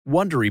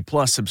Wondery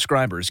Plus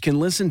subscribers can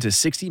listen to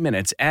 60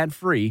 Minutes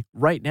ad-free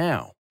right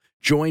now.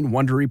 Join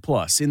Wondery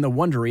Plus in the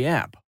Wondery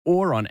app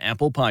or on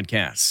Apple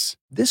Podcasts.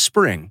 This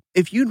spring,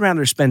 if you'd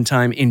rather spend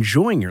time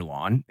enjoying your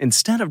lawn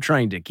instead of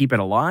trying to keep it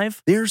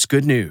alive, there's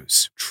good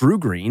news.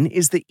 TruGreen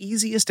is the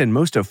easiest and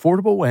most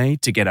affordable way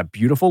to get a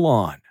beautiful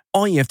lawn.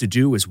 All you have to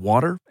do is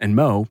water and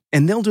mow,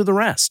 and they'll do the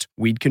rest.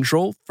 Weed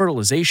control,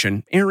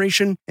 fertilization,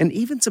 aeration, and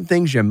even some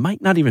things you might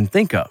not even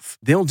think of.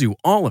 They'll do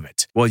all of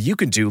it, while you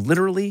can do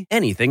literally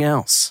anything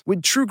else.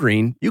 With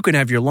TruGreen, you can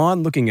have your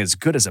lawn looking as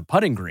good as a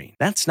putting green.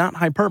 That's not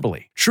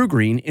hyperbole.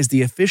 TruGreen is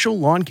the official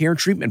lawn care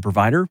treatment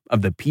provider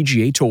of the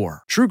PGA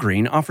Tour.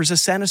 TruGreen offers a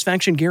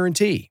satisfaction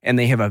guarantee, and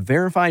they have a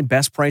verified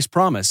best price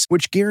promise,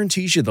 which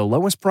guarantees you the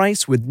lowest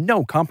price with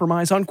no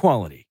compromise on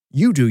quality.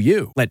 You do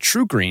you. Let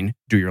TruGreen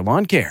do your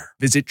lawn care.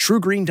 Visit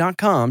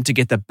TruGreen.com to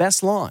get the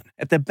best lawn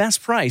at the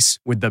best price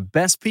with the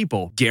best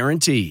people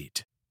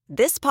guaranteed.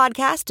 This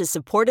podcast is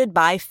supported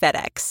by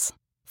FedEx.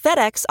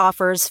 FedEx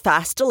offers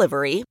fast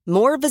delivery,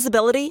 more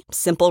visibility,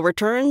 simple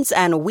returns,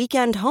 and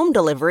weekend home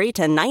delivery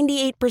to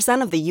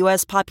 98% of the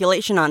U.S.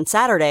 population on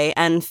Saturday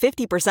and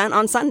 50%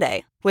 on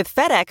Sunday. With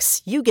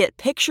FedEx, you get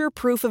picture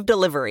proof of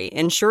delivery,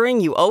 ensuring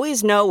you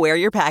always know where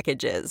your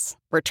package is.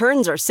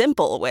 Returns are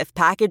simple with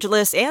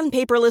packageless and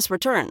paperless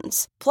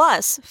returns.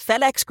 Plus,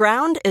 FedEx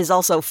Ground is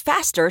also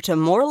faster to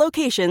more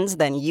locations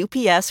than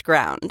UPS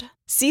Ground.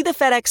 See the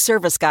FedEx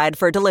service guide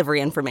for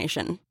delivery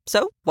information.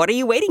 So, what are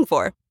you waiting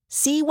for?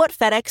 See what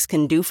FedEx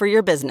can do for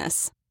your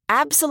business.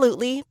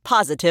 Absolutely,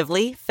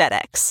 positively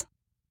FedEx.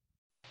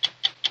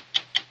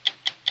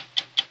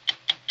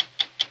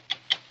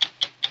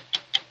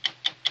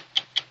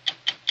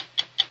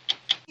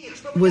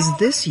 Was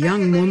this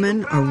young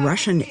woman a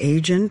Russian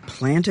agent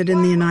planted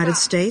in the United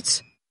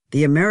States?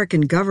 The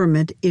American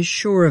government is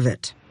sure of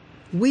it.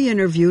 We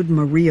interviewed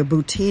Maria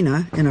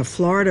Butina in a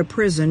Florida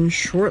prison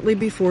shortly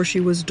before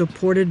she was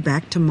deported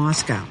back to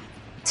Moscow.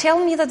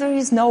 Tell me that there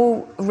is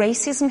no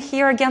racism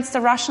here against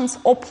the Russians,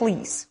 oh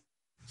please.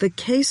 The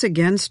case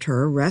against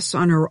her rests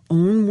on her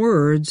own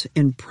words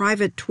in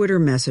private Twitter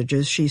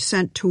messages she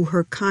sent to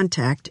her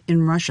contact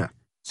in Russia.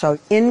 So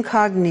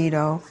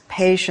incognito,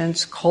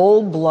 patience,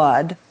 cold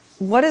blood.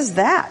 What is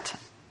that?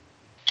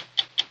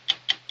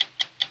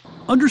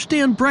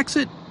 Understand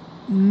Brexit?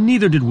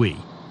 Neither did we.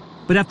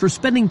 But after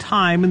spending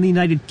time in the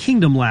United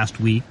Kingdom last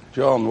week,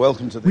 John,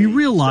 welcome to we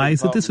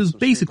realized that this is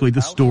basically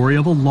the story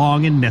of a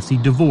long and messy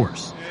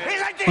divorce.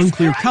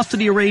 Unclear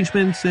custody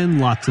arrangements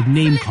and lots of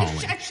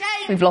name-calling.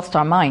 We've lost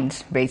our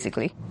minds,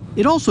 basically.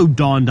 It also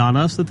dawned on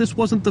us that this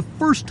wasn't the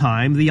first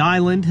time the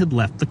island had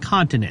left the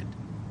continent.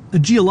 A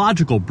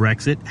geological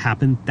Brexit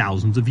happened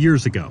thousands of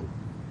years ago.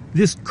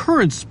 This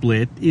current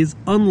split is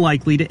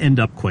unlikely to end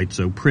up quite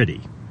so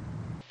pretty.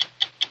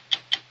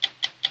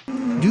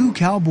 Do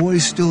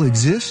cowboys still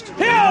exist?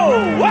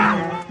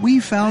 We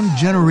found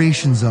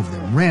generations of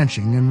them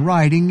ranching and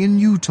riding in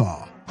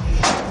Utah.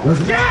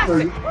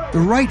 The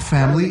Wright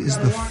family is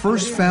the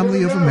first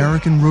family of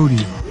American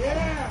rodeo.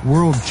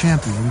 World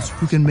champions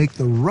who can make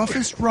the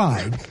roughest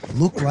ride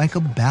look like a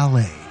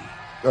ballet.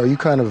 Are you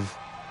kind of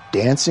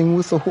dancing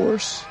with the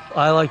horse?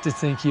 I like to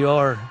think you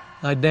are.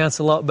 I dance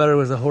a lot better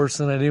with a horse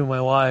than I do with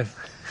my wife.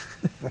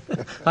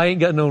 I ain't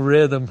got no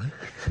rhythm.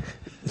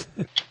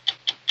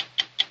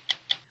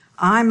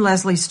 I'm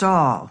Leslie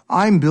Stahl.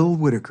 I'm Bill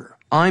Whitaker.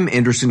 I'm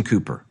Anderson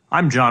Cooper.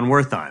 I'm John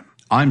Wertheim.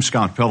 I'm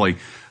Scott Pelley.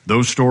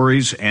 Those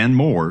stories and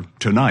more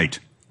tonight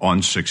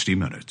on 60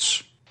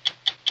 Minutes.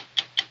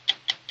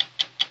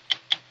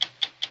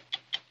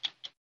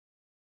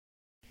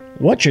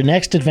 What's your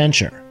next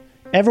adventure?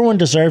 Everyone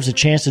deserves a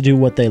chance to do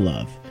what they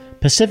love.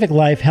 Pacific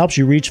Life helps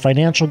you reach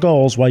financial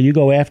goals while you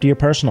go after your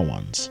personal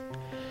ones.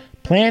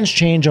 Plans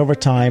change over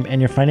time,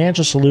 and your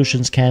financial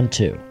solutions can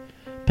too.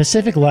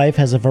 Pacific Life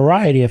has a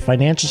variety of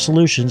financial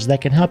solutions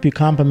that can help you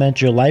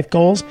complement your life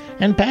goals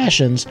and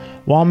passions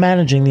while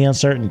managing the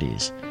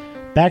uncertainties.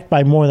 Backed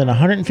by more than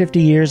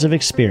 150 years of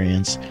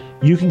experience,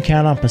 you can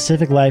count on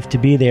Pacific Life to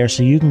be there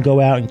so you can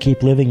go out and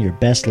keep living your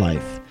best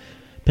life.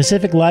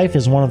 Pacific Life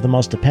is one of the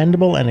most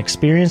dependable and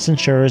experienced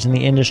insurers in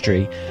the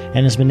industry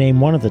and has been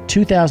named one of the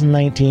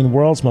 2019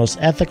 World's Most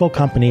Ethical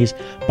Companies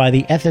by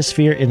the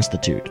Ethisphere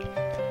Institute.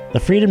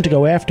 The freedom to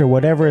go after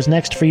whatever is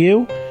next for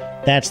you?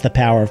 That's the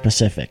power of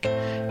Pacific.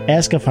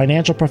 Ask a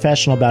financial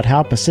professional about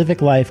how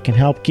Pacific Life can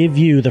help give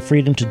you the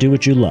freedom to do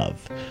what you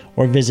love,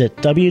 or visit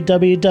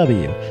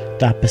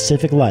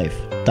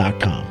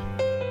www.pacificlife.com.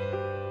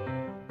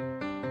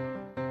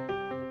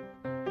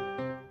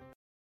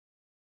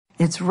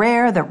 It's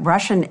rare that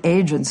Russian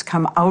agents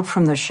come out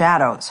from the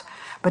shadows,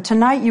 but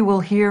tonight you will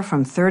hear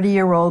from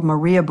 30-year-old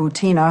Maria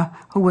Butina,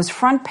 who was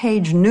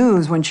front-page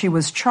news when she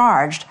was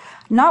charged,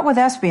 not with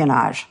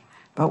espionage,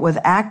 but with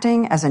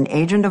acting as an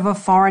agent of a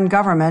foreign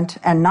government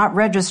and not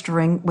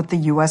registering with the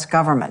U.S.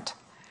 government.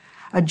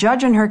 A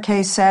judge in her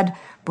case said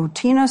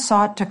Butina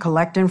sought to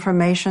collect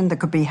information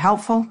that could be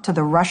helpful to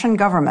the Russian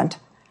government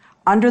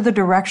under the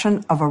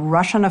direction of a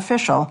Russian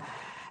official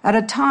at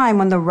a time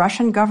when the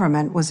Russian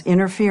government was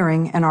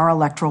interfering in our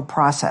electoral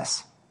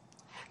process.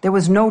 There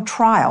was no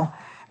trial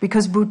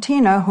because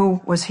Butina,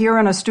 who was here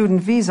on a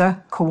student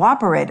visa,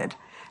 cooperated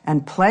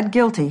and pled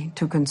guilty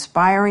to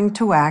conspiring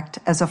to act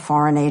as a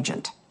foreign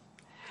agent.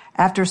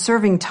 After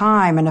serving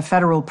time in a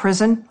federal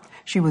prison,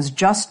 she was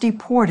just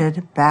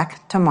deported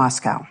back to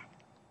Moscow.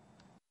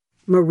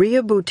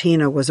 Maria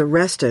Butina was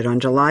arrested on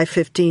July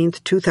 15,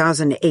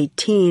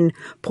 2018,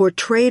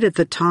 portrayed at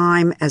the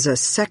time as a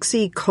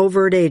sexy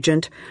covert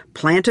agent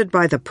planted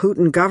by the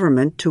Putin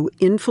government to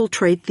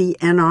infiltrate the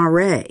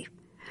NRA.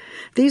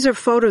 These are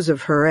photos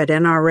of her at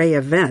NRA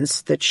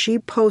events that she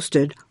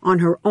posted on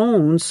her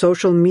own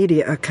social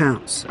media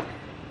accounts.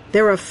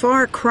 They're a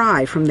far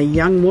cry from the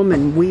young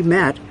woman we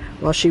met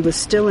while she was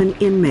still an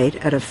inmate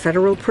at a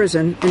federal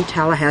prison in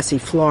Tallahassee,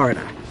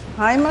 Florida.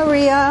 Hi,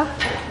 Maria.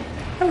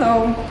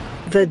 Hello.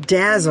 The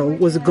dazzle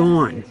was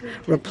gone,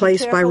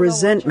 replaced by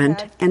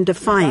resentment and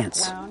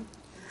defiance.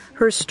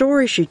 Her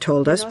story, she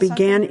told us,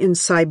 began in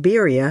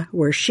Siberia,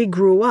 where she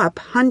grew up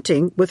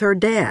hunting with her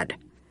dad.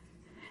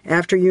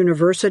 After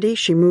university,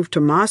 she moved to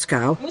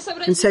Moscow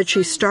and said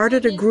she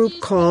started a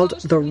group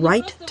called The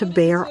Right to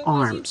Bear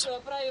Arms.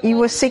 You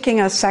were seeking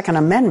a Second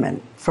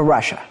Amendment for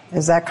Russia.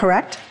 Is that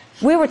correct?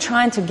 We were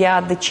trying to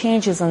get the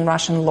changes in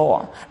Russian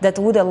law that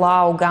would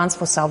allow guns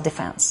for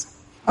self-defense.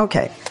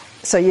 Okay,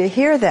 so you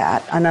hear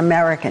that, an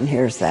American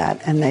hears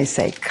that, and they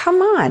say,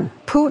 come on,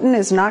 Putin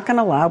is not going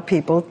to allow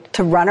people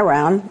to run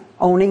around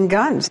owning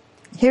guns.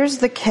 Here's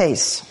the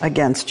case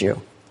against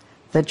you,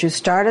 that you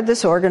started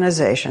this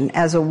organization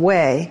as a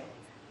way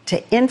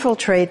to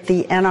infiltrate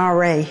the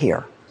NRA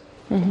here,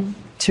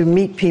 to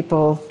meet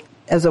people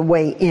as a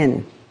way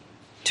in,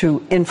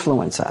 to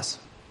influence us.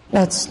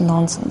 That's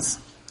nonsense.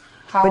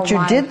 But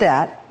you did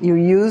that. You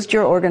used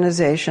your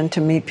organization to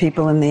meet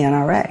people in the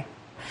NRA.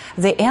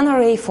 The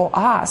NRA for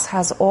us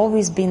has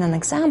always been an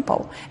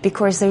example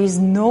because there is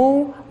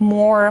no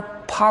more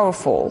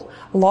powerful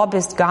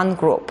lobbyist gun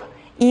group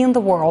in the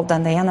world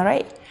than the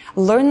NRA.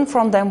 Learning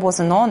from them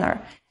was an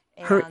honor.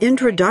 Her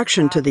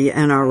introduction to the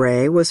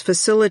NRA was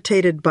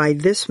facilitated by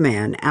this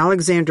man,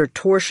 Alexander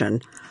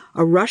Torshin,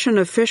 a Russian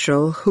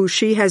official who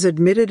she has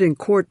admitted in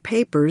court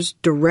papers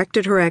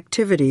directed her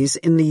activities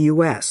in the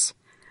U.S.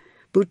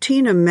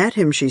 Butina met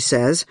him, she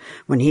says,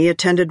 when he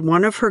attended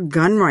one of her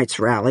gun rights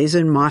rallies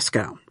in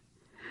Moscow.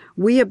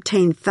 We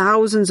obtained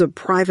thousands of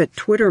private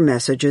Twitter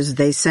messages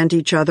they sent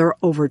each other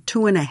over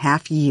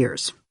 2.5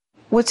 years.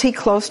 Was he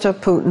close to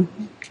Putin?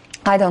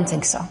 I don't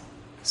think so.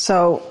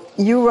 So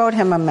you wrote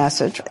him a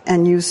message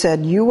and you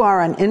said you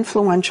are an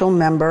influential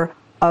member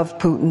of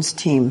Putin's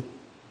team.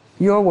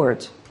 Your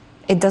words.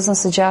 It doesn't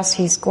suggest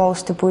he's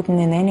close to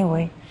Putin in any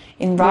way.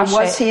 In Russia,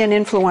 was he an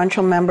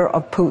influential member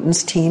of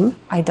Putin's team?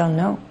 I don't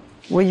know.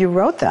 Well, you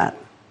wrote that.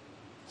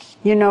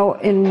 You know,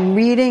 in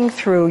reading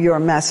through your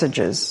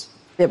messages,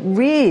 it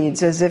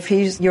reads as if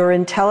he's your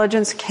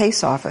intelligence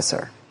case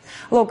officer.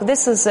 Look,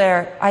 this is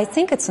I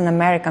think it's an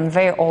American,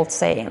 very old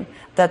saying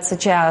that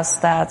suggests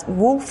that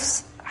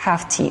wolves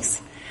have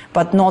teeth,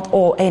 but not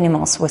all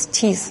animals with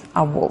teeth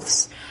are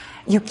wolves.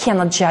 You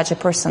cannot judge a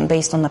person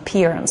based on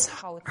appearance.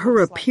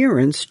 Her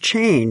appearance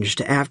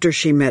changed after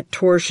she met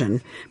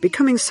Torshin,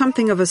 becoming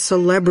something of a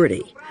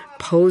celebrity,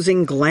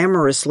 posing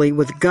glamorously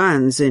with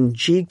guns in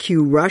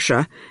GQ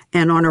Russia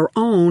and on her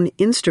own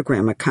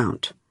Instagram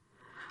account.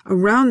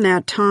 Around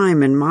that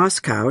time in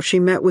Moscow, she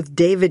met with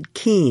David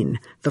Keene,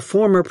 the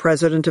former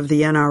president of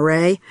the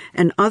NRA,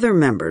 and other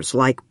members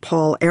like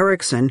Paul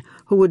Erickson,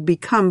 who would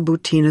become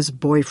Butina's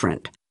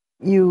boyfriend.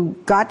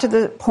 You got to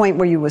the point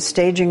where you were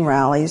staging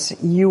rallies.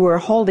 You were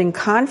holding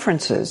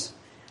conferences,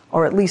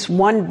 or at least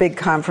one big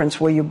conference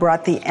where you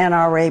brought the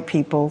NRA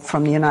people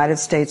from the United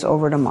States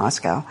over to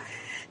Moscow.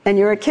 And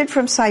you're a kid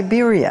from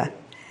Siberia.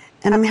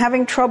 And I'm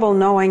having trouble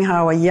knowing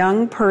how a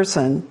young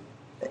person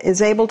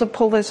is able to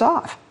pull this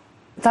off.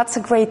 That's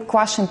a great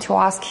question to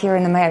ask here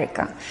in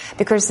America,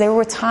 because there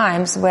were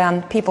times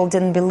when people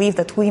didn't believe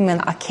that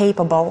women are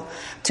capable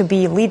to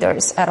be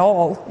leaders at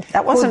all.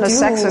 That wasn't a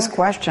sexist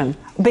question.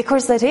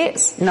 Because it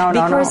is. No.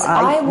 Because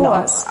I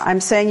was. No, I'm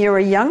saying you're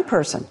a young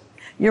person.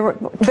 You're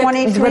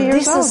 23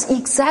 years old. This is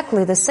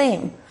exactly the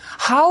same.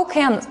 How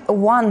can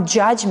one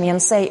judge me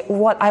and say,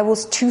 what, I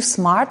was too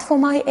smart for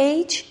my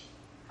age?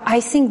 I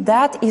think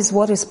that is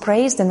what is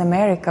praised in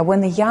America,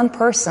 when a young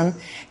person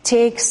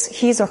takes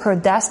his or her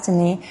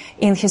destiny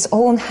in his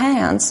own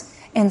hands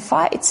and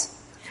fights.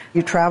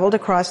 You traveled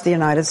across the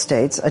United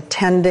States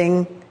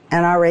attending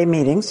NRA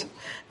meetings.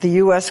 The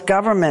U.S.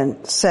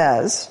 government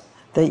says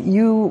that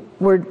you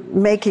were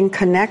making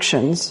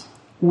connections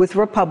with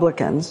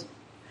Republicans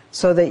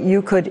so that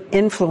you could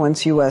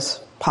influence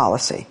U.S.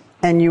 policy,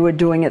 and you were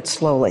doing it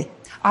slowly,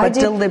 but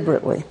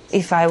deliberately.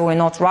 If I were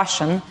not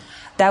Russian,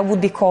 that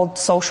would be called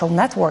social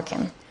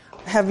networking.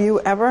 Have you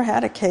ever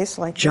had a case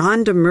like this?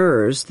 John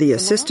Demers, the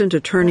Assistant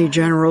Attorney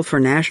General for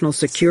National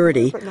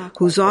Security,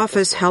 whose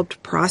office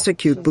helped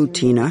prosecute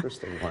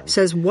Butina,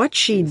 says what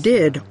she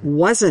did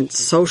wasn't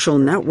social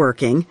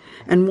networking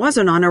and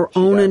wasn't on her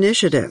own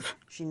initiative.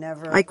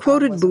 I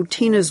quoted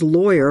Butina's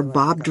lawyer,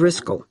 Bob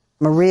Driscoll.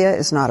 Maria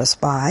is not a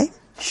spy.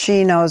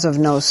 She knows of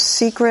no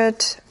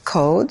secret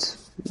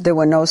codes. There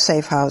were no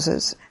safe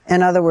houses.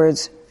 In other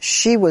words,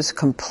 she was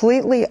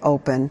completely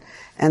open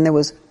and there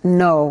was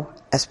no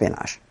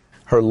espionage.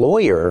 Her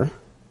lawyer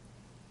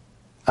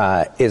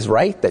is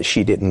right that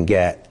she didn't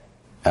get,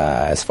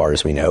 as far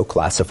as we know,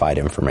 classified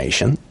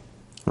information,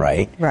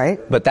 right? Right.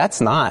 But that's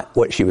not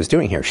what she was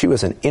doing here. She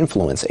was an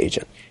influence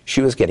agent.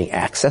 She was getting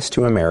access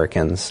to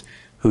Americans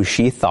who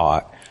she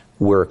thought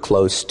were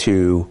close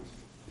to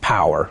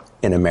power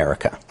in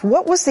America.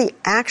 What was the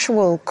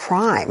actual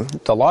crime?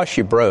 The law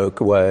she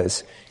broke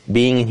was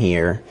being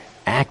here,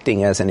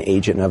 acting as an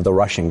agent of the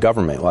Russian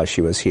government while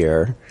she was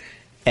here,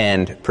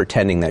 and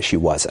pretending that she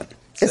wasn't.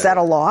 Is that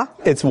a law?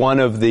 It's one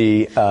of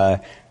the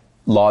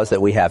laws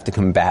that we have to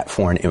combat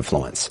foreign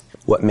influence.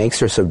 What makes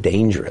her so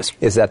dangerous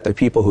is that the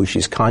people who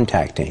she's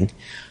contacting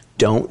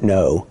don't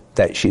know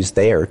that she's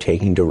there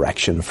taking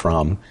direction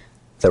from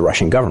the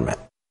Russian government.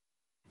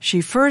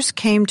 She first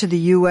came to the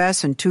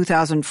U.S. in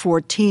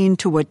 2014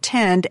 to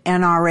attend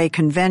NRA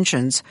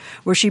conventions,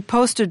 where she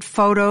posted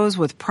photos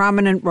with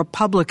prominent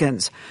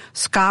Republicans,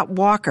 Scott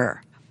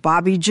Walker,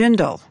 Bobby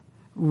Jindal,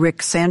 Rick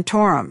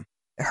Santorum.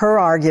 Her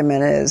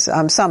argument is,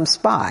 I'm some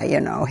spy,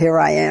 here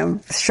I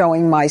am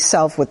showing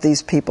myself with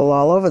these people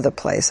all over the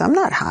place. I'm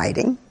not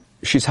hiding.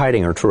 She's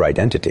hiding her true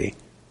identity.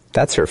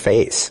 That's her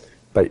face.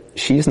 But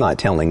she's not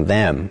telling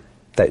them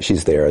that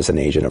she's there as an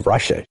agent of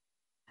Russia.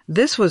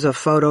 This was a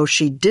photo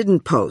she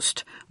didn't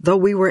post, though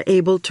we were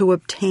able to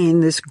obtain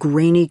this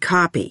grainy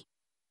copy.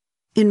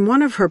 In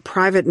one of her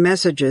private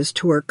messages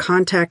to her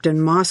contact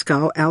in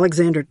Moscow,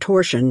 Alexander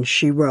Torshin,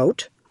 she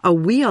wrote, "Are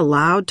we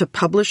allowed to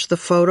publish the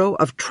photo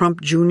of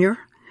Trump Jr.?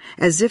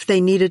 As if they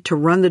needed to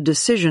run the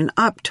decision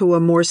up to a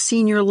more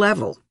senior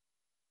level."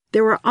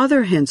 There were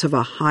other hints of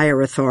a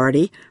higher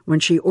authority when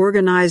she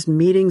organized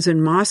meetings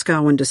in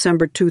Moscow in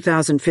December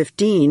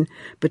 2015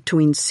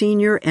 between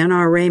senior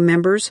NRA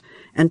members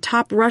and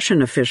top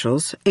Russian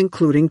officials,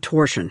 including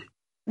Torshin.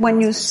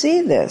 When you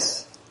see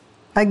this,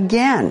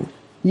 again,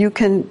 you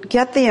can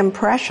get the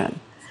impression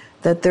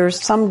that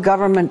there's some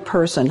government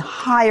person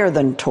higher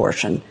than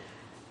Torshin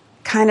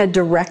kind of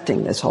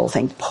directing this whole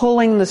thing,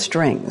 pulling the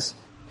strings.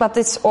 But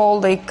it's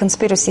all the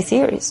conspiracy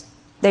theories.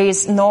 There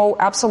is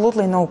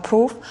absolutely no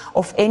proof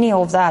of any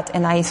of that,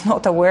 and I'm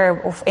not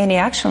aware of any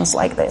actions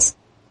like this.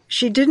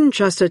 She didn't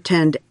just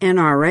attend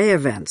NRA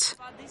events.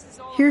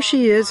 Here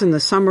she is in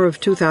the summer of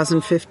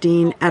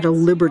 2015 at a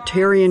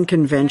libertarian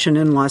convention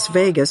in Las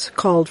Vegas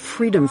called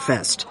Freedom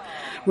Fest,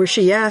 where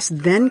she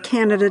asked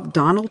then-candidate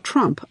Donald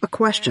Trump a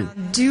question.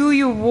 Do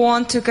you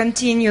want to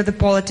continue the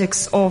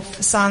politics of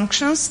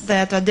sanctions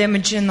that are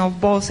damaging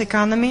of both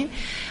economy?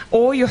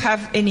 Or you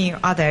have any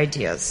other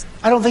ideas?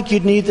 I don't think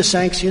you'd need the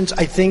sanctions.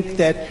 I think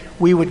that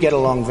we would get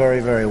along very,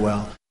 very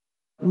well.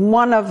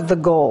 One of the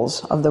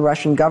goals of the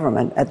Russian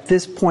government at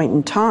this point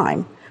in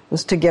time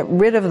was to get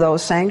rid of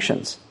those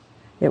sanctions.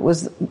 It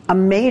was a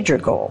major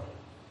goal.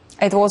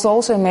 It was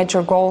also a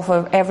major goal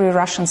for every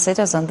Russian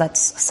citizen that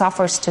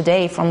suffers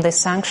today from these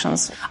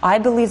sanctions. I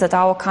believe that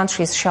our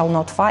countries shall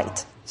not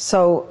fight.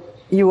 So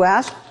you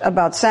asked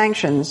about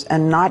sanctions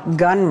and not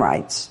gun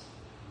rights,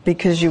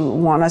 because you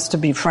want us to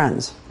be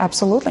friends.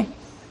 Absolutely.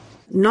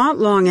 Not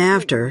long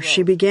after,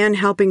 she began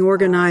helping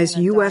organize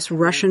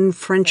U.S.-Russian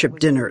friendship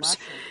dinners.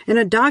 In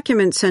a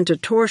document sent to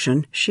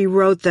Torshin, she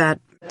wrote that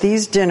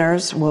these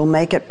dinners will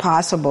make it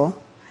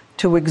possible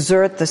to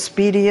exert the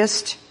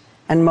speediest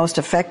and most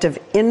effective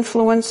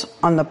influence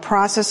on the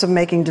process of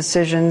making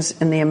decisions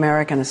in the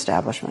American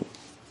establishment.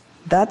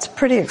 That's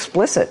pretty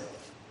explicit,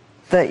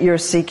 that you're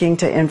seeking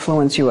to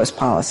influence U.S.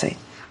 policy.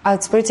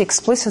 It's pretty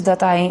explicit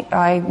that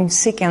I'm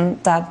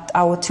seeking that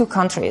our two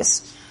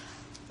countries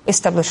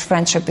establish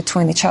friendship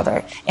between each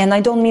other. And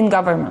I don't mean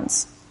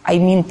governments. I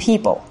mean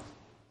people.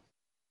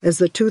 As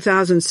the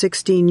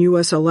 2016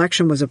 U.S.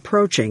 election was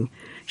approaching,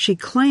 she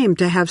claimed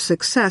to have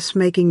success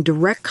making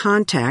direct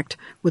contact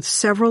with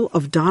several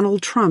of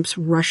Donald Trump's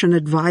Russian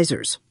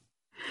advisors.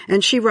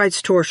 And she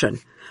writes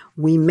Torshin,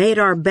 "We made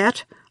our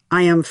bet.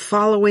 I am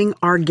following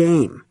our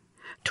game."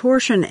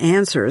 Torshin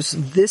answers,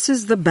 "This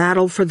is the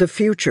battle for the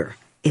future.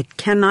 It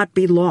cannot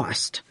be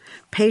lost.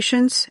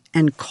 Patience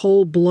and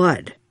cold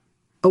blood."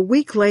 A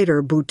week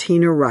later,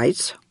 Butina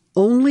writes,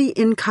 "Only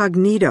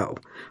incognito.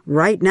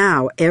 Right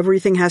now,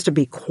 everything has to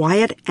be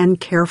quiet and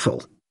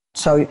careful."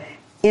 So,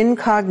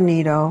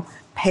 incognito,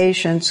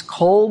 patience,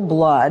 cold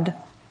blood.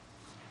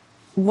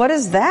 What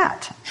is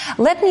that?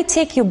 Let me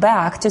take you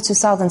back to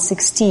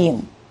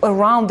 2016,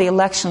 around the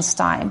elections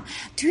time.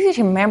 Do you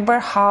remember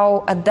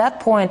how, at that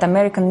point,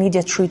 American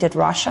media treated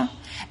Russia?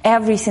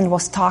 Everything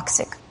was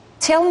toxic.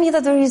 Tell me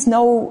that there is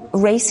no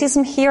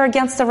racism here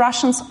against the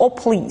Russians? Oh,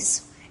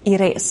 please, it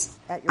is.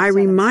 I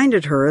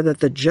reminded her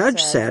that the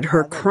judge said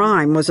her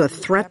crime was a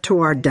threat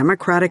to our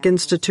democratic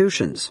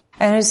institutions.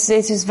 And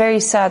it is very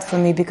sad for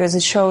me because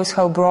it shows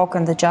how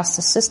broken the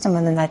justice system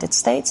in the United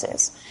States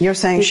is. You're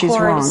saying she's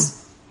wrong?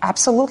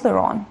 Absolutely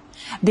wrong.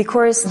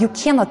 Because you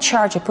cannot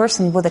charge a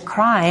person with a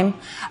crime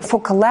for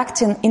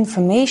collecting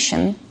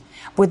information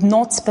with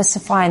not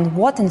specifying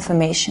what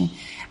information.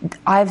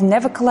 I've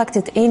never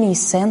collected any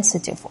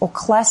sensitive or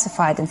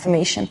classified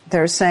information.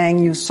 They're saying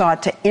you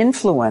sought to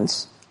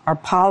influence Our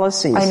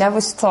policies. I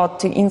never thought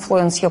to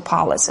influence your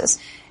policies.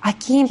 I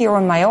came here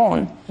on my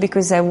own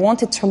because I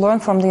wanted to learn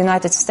from the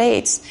United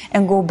States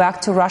and go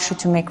back to Russia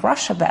to make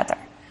Russia better.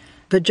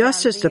 The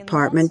Justice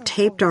Department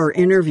taped our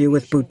interview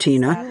with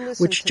Butina,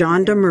 which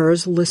John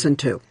Demers listened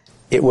to.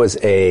 It was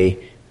a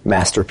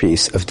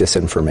masterpiece of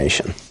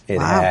disinformation. It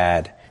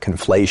had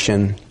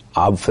conflation,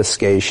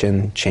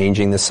 obfuscation,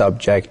 changing the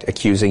subject,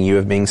 accusing you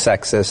of being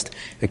sexist,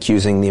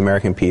 accusing the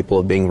American people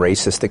of being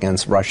racist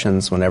against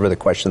Russians whenever the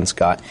questions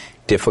got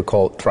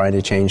difficult, trying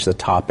to change the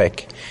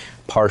topic,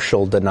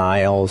 partial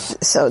denials.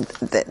 So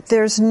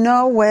there's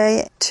no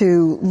way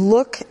to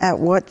look at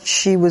what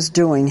she was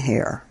doing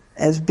here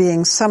as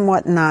being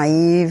somewhat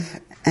naive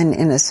and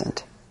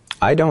innocent.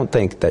 I don't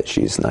think that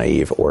she's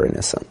naive or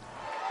innocent.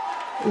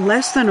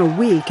 Less than a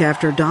week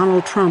after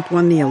Donald Trump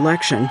won the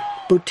election,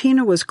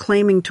 Butina was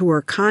claiming to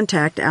her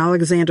contact,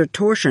 Alexander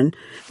Torshin,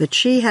 that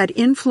she had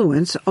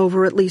influence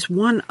over at least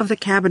one of the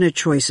cabinet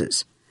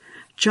choices.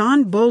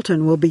 John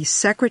Bolton will be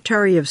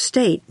Secretary of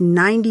State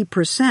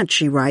 90%,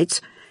 she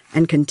writes,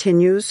 and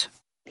continues,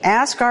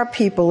 ask our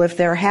people if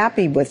they're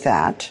happy with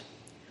that.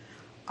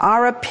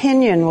 Our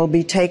opinion will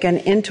be taken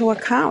into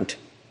account.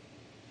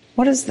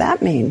 What does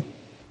that mean?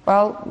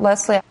 Well,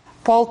 Leslie,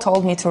 Paul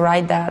told me to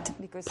write that.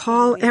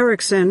 Paul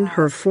Erickson,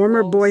 her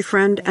former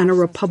boyfriend and a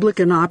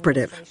Republican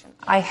operative.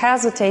 I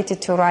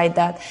hesitated to write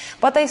that,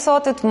 but I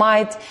thought it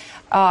might,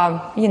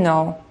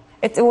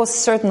 it was a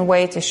certain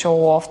way to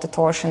show off to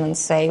Torshin and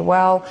say,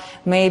 well,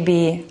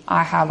 maybe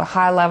I have a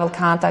high-level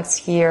contacts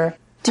here.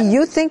 Do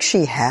you think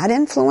she had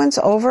influence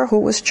over who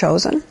was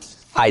chosen?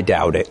 I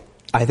doubt it.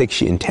 I think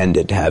she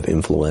intended to have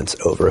influence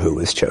over who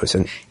was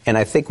chosen. And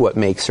I think what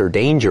makes her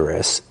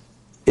dangerous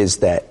is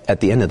that at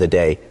the end of the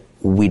day,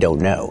 we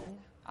don't know.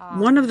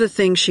 One of the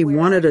things she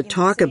wanted to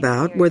talk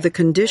about were the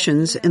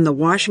conditions in the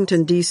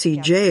Washington, D.C.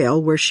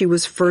 jail where she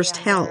was first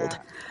held.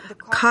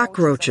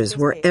 Cockroaches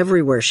were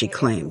everywhere, she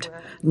claimed.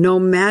 No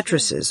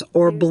mattresses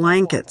or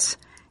blankets.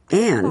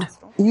 And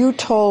you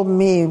told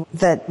me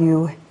that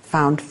you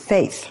found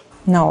faith.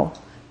 No,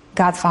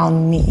 God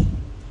found me.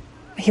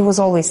 He was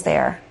always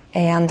there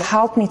and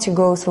helped me to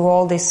go through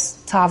all these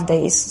tough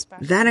days.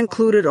 That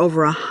included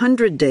over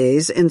 100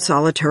 days in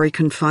solitary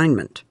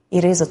confinement.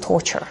 It is a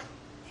torture.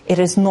 It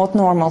is not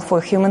normal for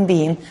a human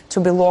being to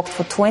be locked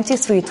for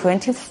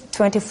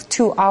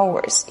 22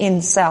 hours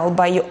in cell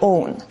by your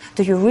own.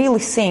 Do you really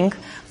think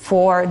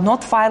for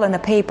not filing a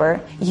paper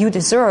you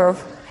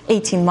deserve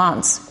 18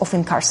 months of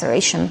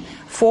incarceration,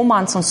 4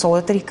 months on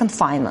solitary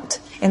confinement,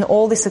 and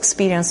all this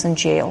experience in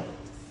jail?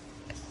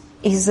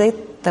 Is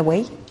it the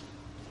way?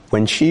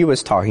 When she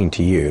was talking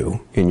to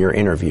you in your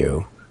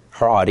interview,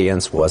 her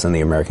audience wasn't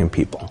the American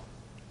people.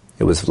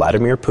 It was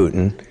Vladimir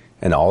Putin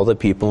and all the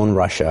people in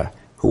Russia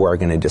who are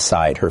going to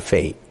decide her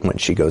fate when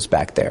she goes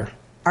back there.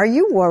 Are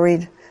you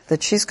worried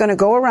that she's going to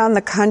go around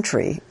the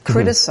country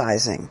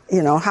criticizing,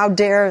 how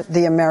dare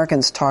the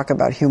Americans talk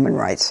about human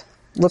rights?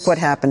 Look what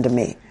happened to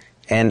me.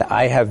 And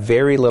I have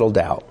very little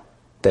doubt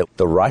that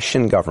the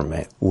Russian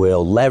government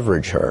will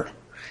leverage her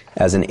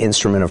as an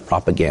instrument of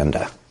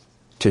propaganda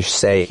to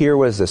say, here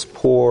was this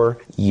poor,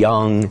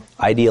 young,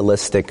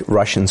 idealistic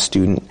Russian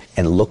student,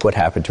 and look what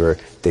happened to her.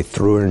 They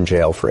threw her in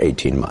jail for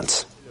 18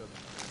 months.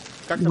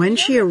 When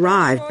she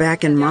arrived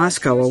back in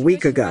Moscow a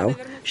week ago,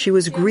 she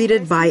was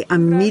greeted by a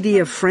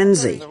media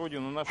frenzy,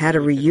 had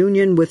a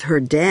reunion with her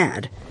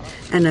dad,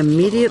 and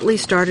immediately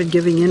started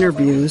giving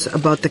interviews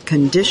about the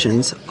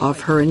conditions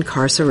of her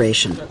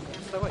incarceration.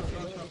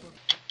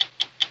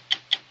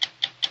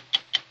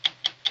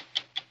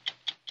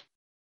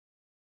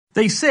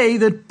 They say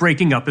that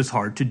breaking up is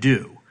hard to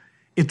do.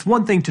 It's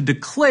one thing to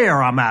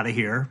declare I'm out of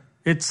here.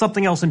 It's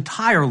something else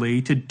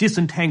entirely to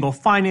disentangle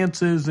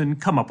finances and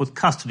come up with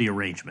custody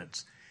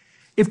arrangements.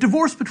 If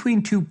divorce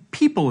between two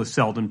people is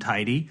seldom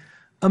tidy,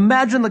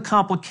 imagine the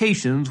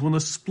complications when the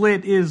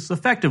split is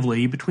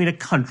effectively between a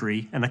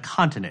country and a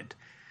continent.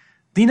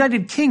 The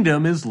United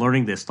Kingdom is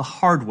learning this the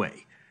hard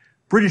way.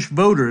 British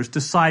voters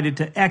decided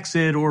to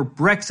exit or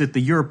Brexit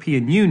the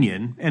European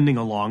Union, ending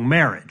a long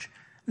marriage.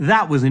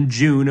 That was in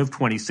June of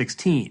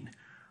 2016.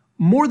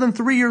 More than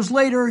 3 years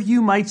later,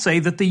 you might say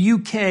that the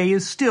UK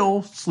is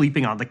still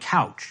sleeping on the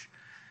couch.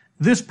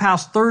 This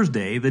past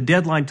Thursday, the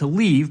deadline to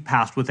leave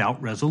passed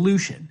without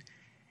resolution.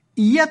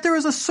 Yet there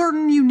is a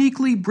certain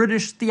uniquely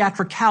British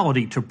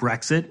theatricality to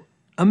Brexit,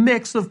 a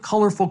mix of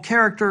colorful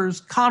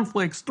characters,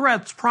 conflicts,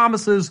 threats,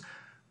 promises,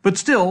 but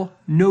still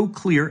no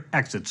clear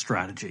exit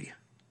strategy.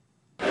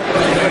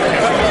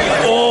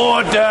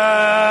 Order!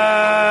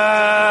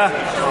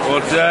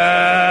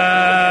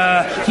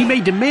 He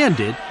may demand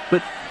it,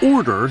 but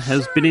order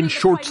has been in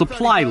short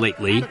supply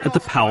lately at the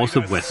Palace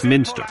of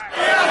Westminster. Be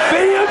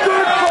a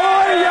good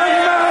boy, young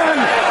man!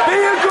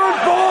 Be a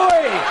good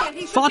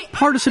boy! Thought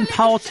partisan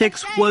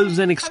politics was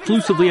an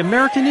exclusively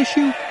American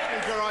issue?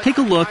 Take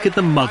a look at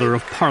the Mother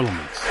of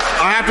Parliaments.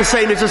 I have to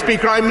say, Mr.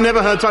 Speaker, I've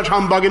never heard such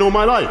humbug in all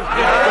my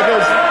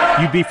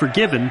life. You'd be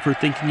forgiven for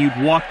thinking you'd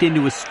walked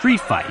into a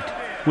street fight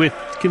with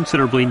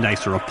considerably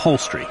nicer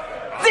upholstery.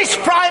 this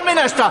Prime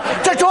Minister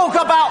to talk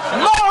about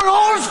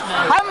morals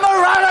and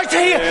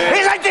morality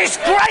is a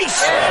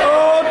disgrace!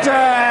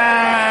 Order!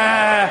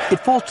 It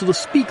falls to the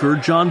Speaker,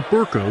 John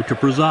Bercow, to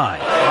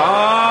preside.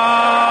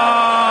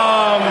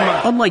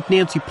 Unlike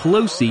Nancy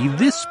Pelosi,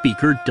 this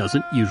Speaker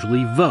doesn't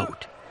usually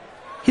vote.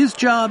 His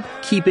job,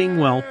 keeping,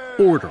 well,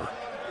 order.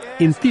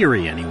 In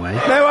theory, anyway.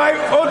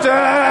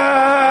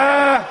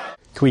 Order!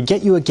 Can we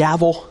get you a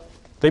gavel?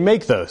 They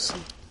make those.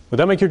 Would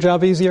that make your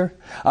job easier?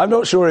 I'm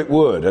not sure it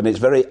would, and it's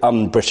very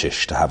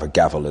un-British to have a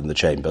gavel in the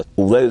chamber.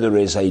 Although there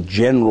is a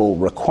general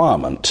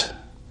requirement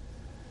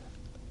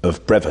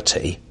of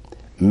brevity,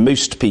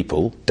 most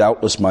people,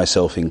 doubtless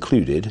myself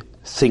included,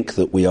 think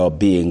that we are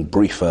being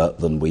briefer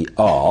than we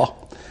are,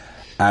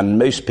 and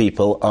most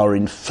people are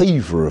in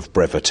favour of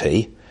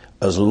brevity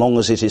as long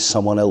as it is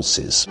someone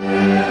else's.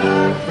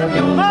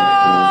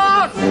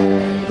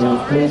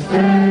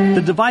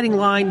 The dividing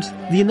line's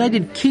the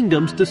United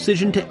Kingdom's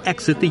decision to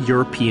exit the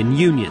European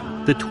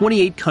Union, the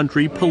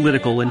 28-country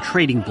political and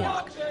trading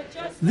bloc.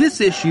 This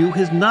issue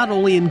has not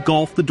only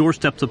engulfed the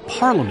doorsteps of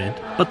Parliament,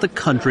 but the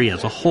country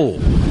as a whole.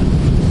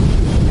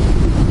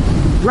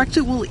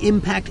 Brexit will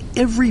impact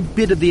every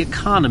bit of the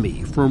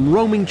economy, from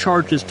roaming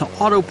charges to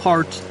auto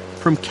parts,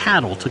 from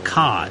cattle to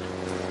cod.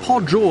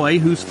 Paul Joy,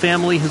 whose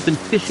family has been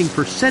fishing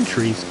for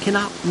centuries,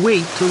 cannot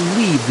wait to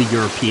leave the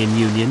European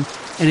Union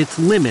and its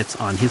limits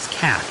on his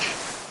catch.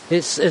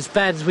 It's as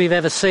bad as we've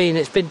ever seen.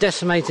 It's been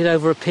decimated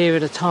over a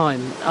period of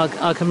time.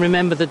 I can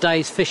remember the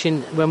days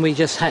fishing when we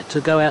just had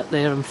to go out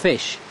there and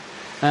fish.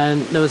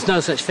 And there was no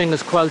such thing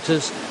as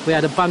quotas. We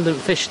had abundant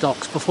fish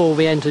stocks before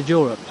we entered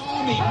Europe.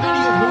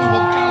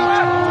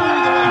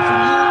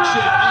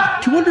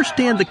 To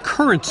understand the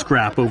current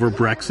scrap over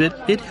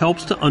Brexit, it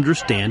helps to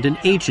understand an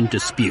ancient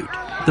dispute,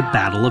 the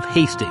Battle of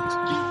Hastings,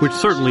 which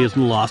certainly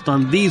isn't lost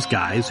on these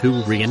guys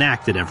who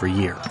reenact it every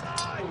year.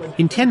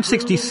 In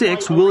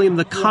 1066, William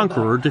the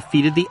Conqueror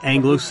defeated the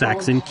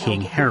Anglo-Saxon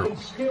King Harold,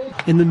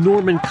 and the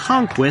Norman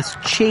conquest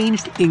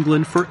changed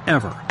England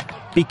forever,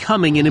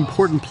 becoming an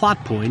important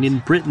plot point in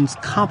Britain's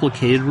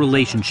complicated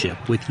relationship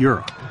with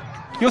Europe.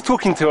 You're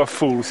talking to a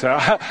fool,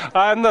 sir.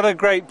 I'm not a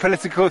great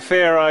political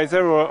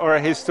theorizer or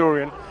a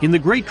historian. In the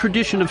great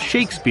tradition of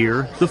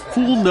Shakespeare, the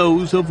fool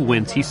knows of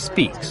whence he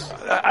speaks.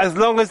 As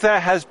long as there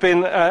has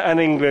been an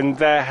England,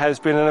 there has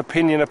been an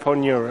opinion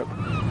upon Europe.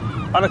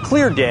 On a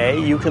clear day,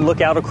 you can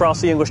look out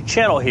across the English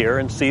Channel here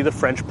and see the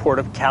French port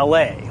of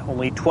Calais,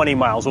 only 20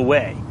 miles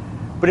away.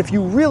 But if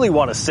you really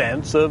want a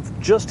sense of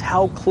just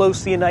how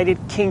close the United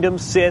Kingdom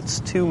sits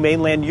to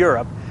mainland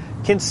Europe,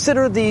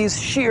 consider these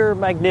sheer,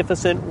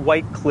 magnificent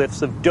white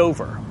cliffs of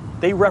Dover.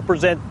 They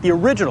represent the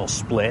original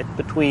split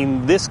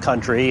between this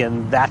country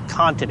and that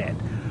continent.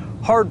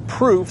 Hard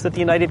proof that the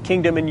United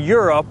Kingdom and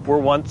Europe were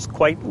once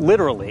quite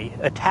literally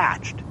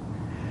attached.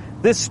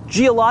 This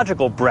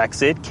geological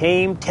Brexit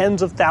came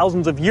tens of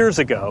thousands of years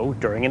ago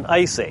during an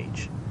ice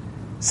age.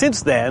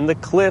 Since then, the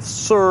cliffs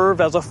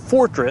serve as a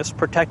fortress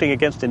protecting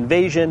against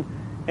invasion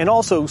and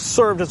also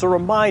served as a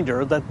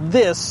reminder that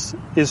this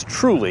is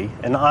truly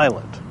an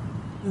island.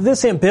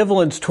 This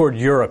ambivalence toward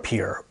Europe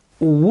here,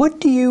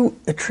 what do you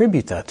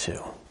attribute that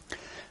to?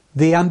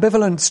 The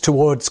ambivalence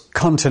towards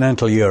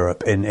continental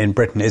Europe in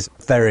Britain is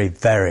very,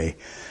 very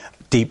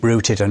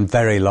deep-rooted and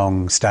very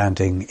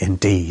long-standing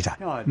indeed.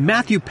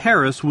 Matthew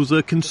Paris was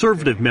a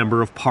Conservative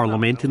member of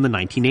Parliament in the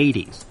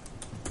 1980s.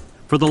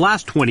 For the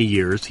last 20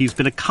 years, he's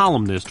been a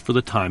columnist for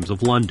the Times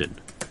of London.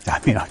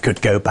 I mean, I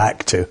could go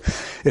back to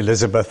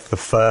Elizabeth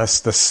I,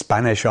 the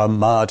Spanish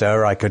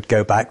Armada. I could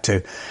go back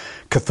to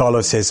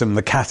Catholicism,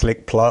 the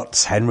Catholic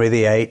plots, Henry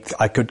VIII.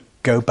 I could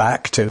go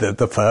back to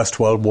the First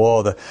World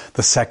War,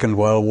 the Second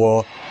World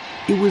War.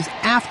 It was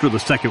after the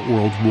Second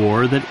World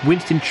War that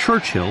Winston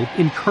Churchill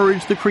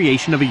encouraged the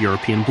creation of a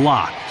European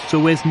bloc,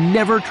 so as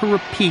never to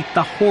repeat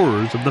the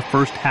horrors of the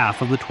first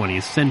half of the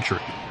 20th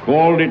century.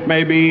 Called, it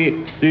may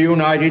be, the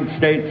United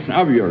States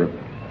of Europe.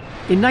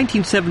 In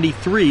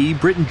 1973,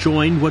 Britain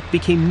joined what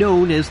became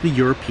known as the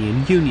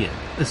European Union,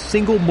 a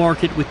single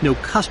market with no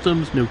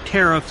customs, no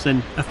tariffs,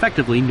 and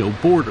effectively no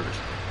borders.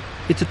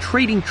 It's a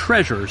trading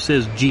treasure,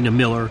 says Gina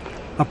Miller,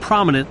 a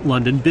prominent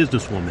London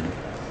businesswoman.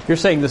 You're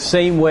saying the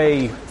same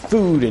way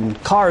food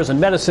and cars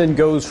and medicine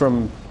goes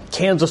from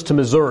Kansas to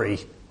Missouri,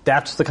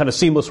 that's the kind of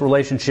seamless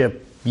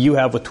relationship you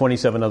have with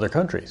 27 other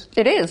countries.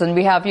 It is, and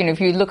we have, if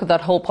you look at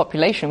that whole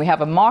population, we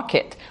have a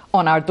market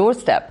on our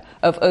doorstep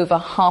of over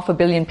 500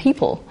 million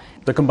people.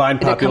 The combined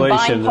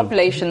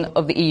population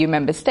of the EU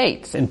member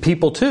states. And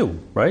people too,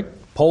 right?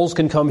 Poles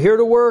can come here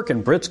to work,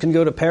 and Brits can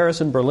go to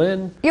Paris and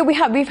Berlin. Yeah,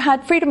 we've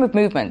had freedom of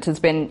movement has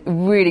been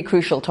really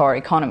crucial to our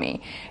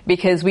economy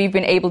because we've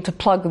been able to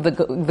plug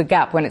the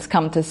gap when it's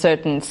come to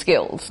certain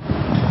skills.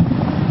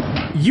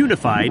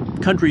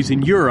 Unified, countries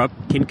in Europe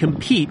can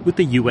compete with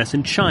the US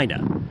and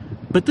China.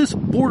 But this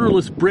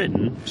borderless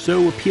Britain,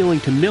 so appealing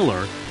to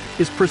Miller,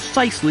 is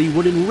precisely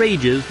what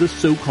enrages the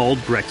so-called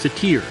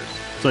Brexiteers,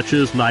 such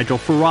as Nigel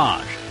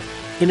Farage,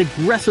 an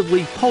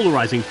aggressively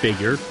polarizing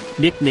figure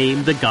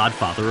nicknamed the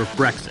Godfather of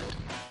Brexit.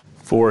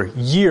 For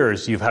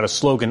years, you've had a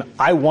slogan,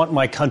 I want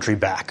my country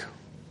back.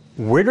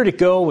 Where did it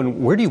go,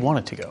 and where do you want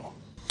it to go?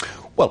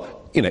 Well,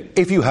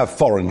 if you have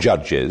foreign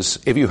judges,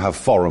 if you have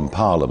foreign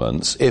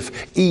parliaments,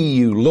 if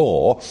EU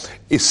law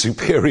is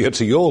superior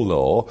to your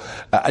law,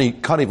 and you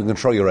can't even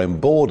control your own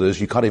borders,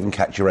 you can't even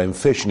catch your own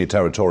fish in your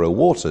territorial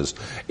waters,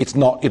 it's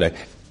not,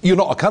 you're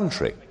not a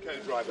country.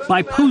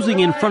 By posing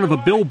in front of a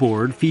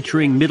billboard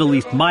featuring Middle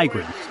East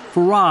migrants,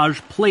 Farage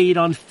played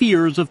on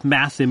fears of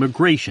mass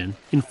immigration,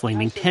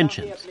 inflaming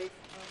tensions.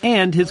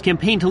 And his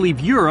campaign to leave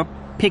Europe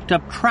picked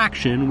up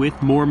traction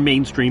with more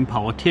mainstream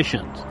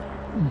politicians.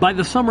 By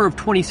the summer of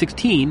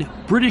 2016,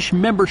 British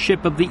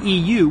membership of the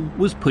EU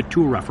was put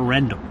to a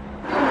referendum.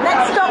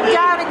 Let's stop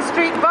Downing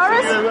Street,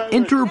 Boris.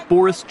 Enter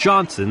Boris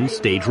Johnson,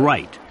 stage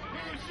right.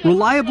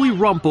 Reliably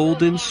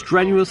rumpled and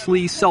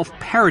strenuously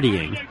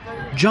self-parodying,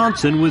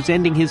 Johnson was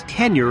ending his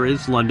tenure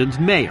as London's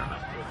mayor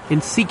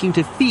and seeking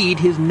to feed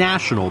his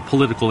national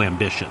political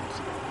ambitions.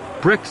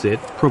 Brexit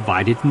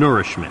provided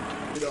nourishment.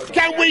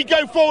 Can we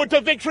go forward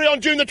to victory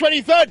on June the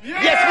 23rd?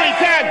 Yes,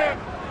 we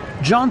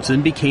can!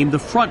 Johnson became the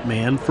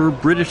frontman for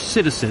British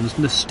citizens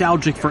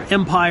nostalgic for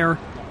empire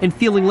and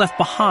feeling left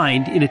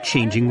behind in a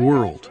changing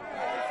world.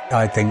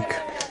 I think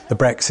the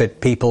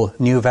Brexit people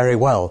knew very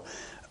well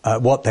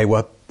what they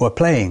were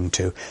playing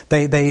to.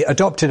 They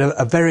adopted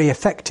a very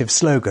effective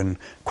slogan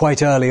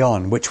quite early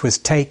on, which was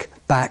take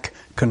back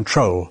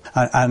control,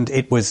 and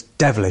it was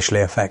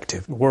devilishly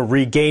effective. We're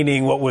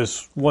regaining what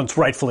was once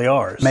rightfully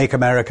ours. Make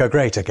America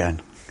great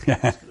again.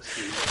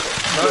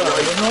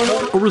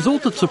 A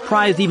result that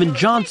surprised even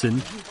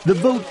Johnson, the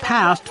vote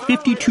passed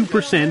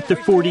 52% to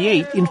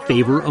 48% in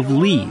favor of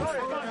leave.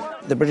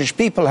 The British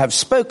people have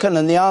spoken,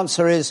 and the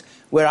answer is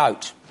we're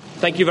out.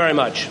 Thank you very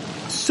much.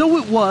 So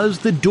it was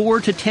the door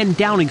to 10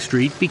 Downing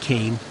Street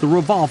became the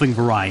revolving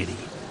variety.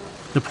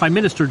 The Prime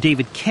Minister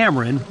David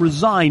Cameron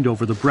resigned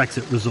over the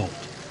Brexit result.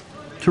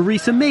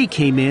 Theresa May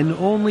came in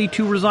only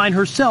to resign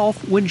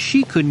herself when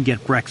she couldn't get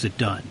Brexit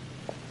done.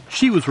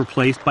 She was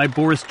replaced by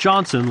Boris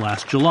Johnson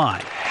last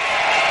July.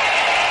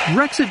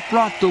 Brexit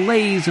brought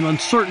delays and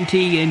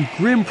uncertainty and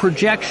grim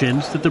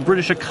projections that the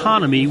British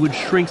economy would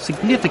shrink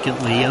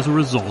significantly as a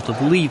result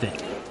of leaving.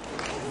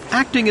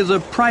 Acting as a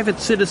private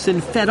citizen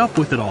fed up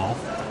with it all,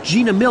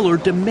 Gina Miller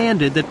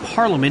demanded that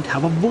Parliament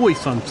have a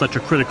voice on such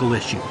a critical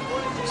issue.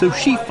 So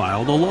she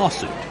filed a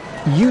lawsuit.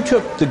 You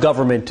took the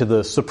government to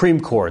the Supreme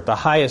Court, the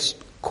highest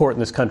court in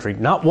this country,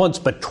 not once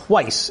but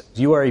twice.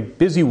 You are a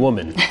busy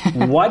woman.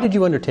 Why did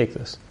you undertake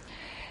this?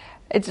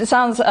 It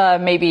sounds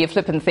maybe a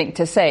flippant thing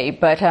to say,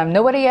 but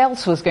nobody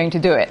else was going to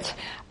do it.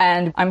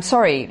 And I'm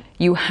sorry,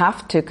 you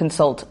have to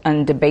consult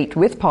and debate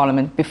with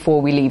Parliament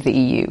before we leave the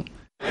EU.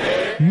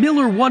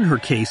 Miller won her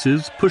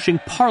cases, pushing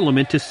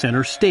Parliament to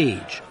center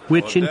stage,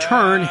 which in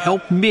turn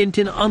helped mint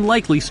an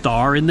unlikely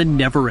star in the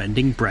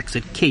never-ending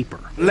Brexit caper.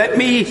 Let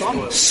me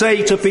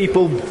say to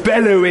people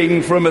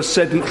bellowing from a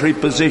sedentary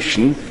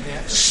position,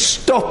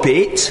 stop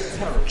it.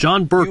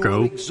 John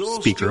Bercow,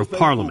 Speaker of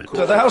Parliament.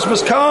 The House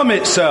must calm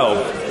itself.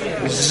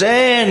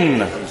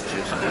 Zen,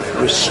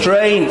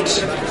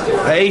 restraint,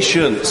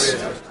 patience.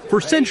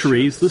 For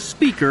centuries, the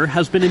Speaker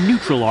has been a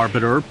neutral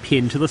arbiter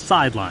pinned to the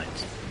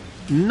sidelines.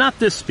 Not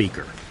this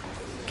Speaker.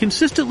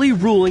 Consistently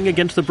ruling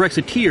against the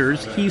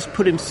Brexiteers, he's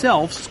put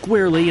himself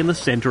squarely in the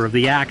center of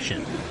the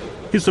action.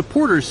 His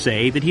supporters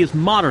say that he has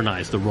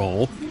modernized the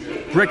role.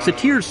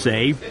 Brexiteers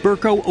say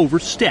Bercow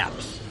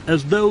oversteps,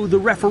 as though the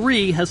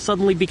referee has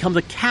suddenly become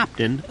the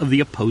captain of the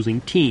opposing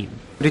team.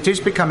 But it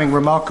is becoming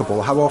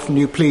remarkable how often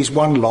you please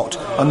one lot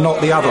and not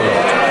the other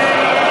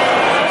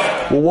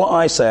lot. Well, what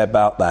I say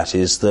about that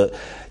is that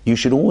you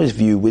should always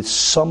view with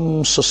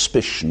some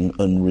suspicion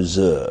and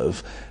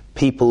reserve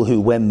people who,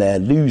 when they're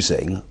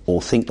losing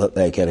or think that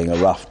they're getting a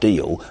rough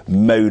deal,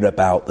 moan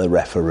about the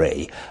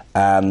referee.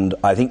 And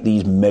I think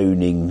these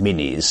moaning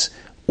minis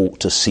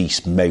ought to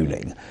cease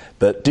moaning.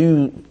 But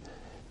do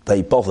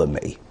they bother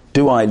me?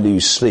 Do I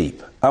lose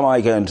sleep? Am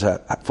I going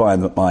to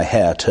find that my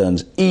hair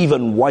turns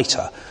even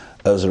whiter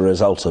as a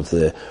result of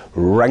the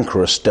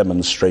rancorous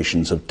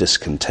demonstrations of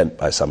discontent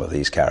by some of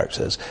these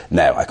characters?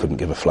 No, I couldn't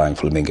give a flying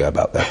flamingo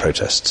about their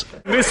protests.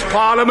 This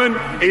Parliament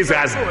is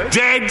as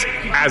dead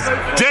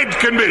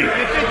can be.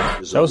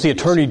 That was the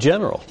Attorney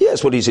General.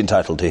 Yes, well, he's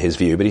entitled to his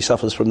view, but he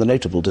suffers from the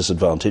notable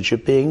disadvantage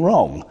of being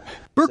wrong.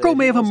 Bercow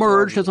may have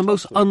emerged as a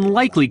most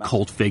unlikely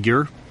cult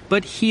figure,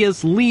 but he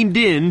has leaned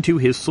into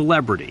his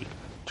celebrity.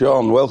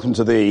 John, welcome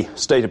to the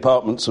State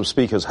Apartments of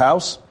Speaker's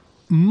House.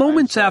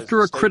 Moments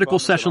after a critical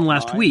session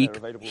last week,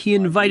 he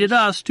invited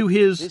us to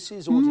his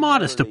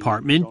modest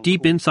apartment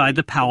deep inside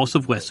the Palace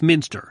of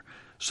Westminster,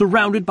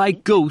 surrounded by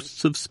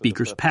ghosts of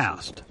speakers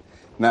past.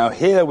 Now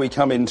here we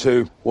come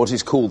into what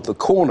is called the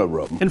corner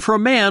room. And for a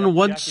man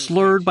once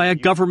slurred by a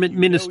government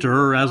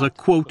minister as a,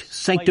 quote,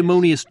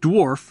 sanctimonious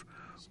dwarf,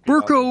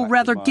 Bercow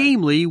rather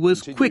gamely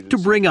was quick to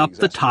bring up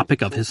the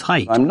topic of his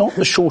height. I'm not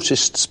the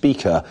shortest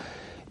speaker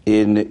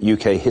in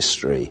UK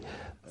history.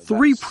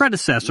 3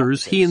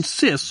 predecessors, he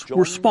insists,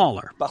 were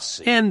smaller.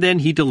 And then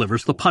he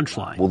delivers the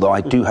punchline. Although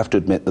I do have to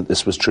admit that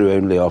this was true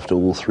only after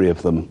all 3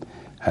 of them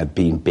had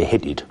been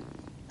beheaded.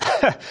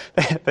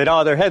 They'd all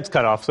have their heads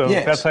cut off, so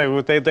Yes. that's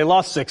how they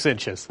lost 6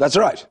 inches. That's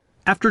right.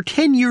 After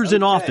 10 years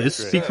in office,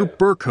 Speaker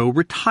Bercow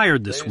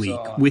retired this week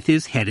with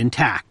his head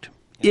intact,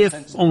 if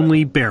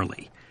only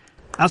barely.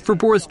 As for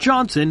Boris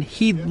Johnson,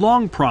 he'd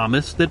long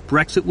promised that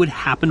Brexit would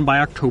happen by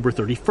October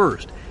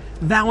 31st,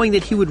 vowing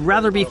that he would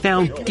rather be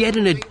found dead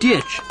in a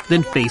ditch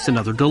than face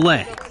another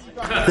delay.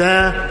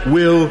 There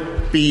will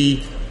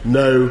be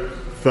no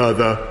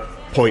further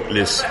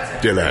pointless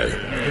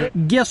delay.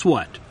 Guess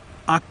what?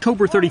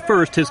 October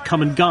 31st has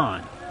come and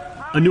gone.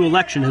 A new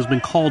election has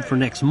been called for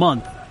next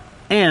month,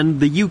 and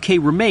the UK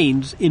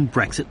remains in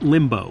Brexit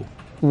limbo.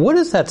 What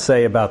does that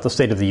say about the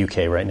state of the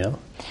UK right now?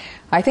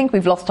 I think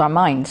we've lost our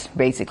minds,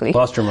 basically.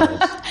 Lost your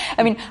minds.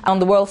 I mean, on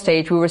the world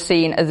stage, we were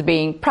seen as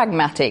being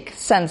pragmatic,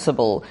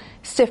 sensible,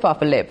 stiff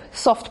upper lip,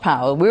 soft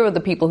power. We were the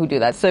people who do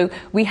that. So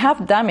we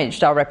have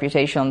damaged our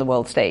reputation on the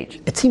world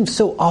stage. It seems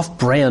so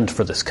off-brand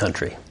for this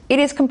country. It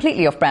is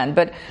completely off-brand,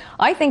 but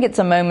I think it's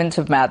a moment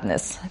of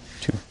madness.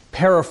 To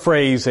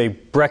paraphrase a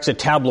Brexit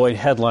tabloid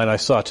headline I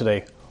saw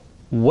today,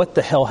 what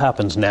the hell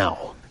happens now?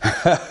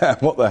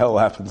 What the hell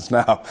happens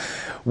now?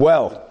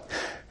 Well,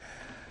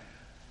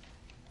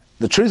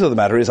 the truth of the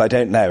matter is I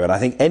don't know, and I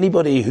think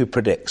anybody who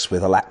predicts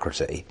with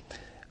alacrity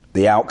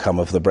the outcome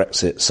of the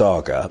Brexit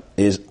saga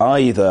is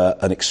either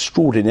an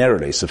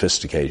extraordinarily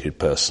sophisticated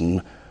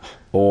person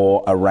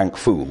or a rank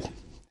fool.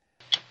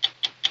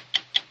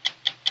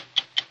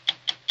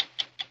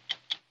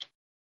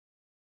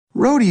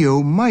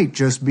 Rodeo might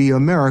just be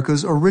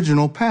America's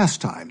original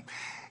pastime.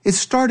 It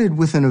started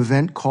with an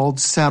event called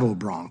Saddle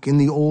Bronc in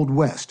the Old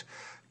West.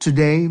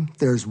 Today,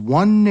 there's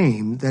one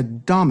name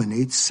that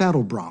dominates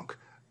Saddle Bronc: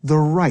 the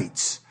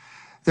Wrights.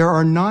 There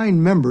are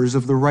 9 members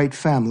of the Wright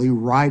family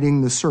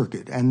riding the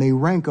circuit, and they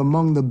rank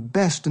among the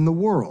best in the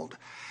world.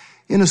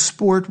 In a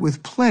sport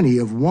with plenty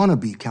of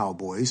wannabe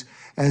cowboys,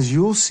 as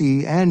you'll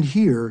see and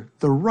hear,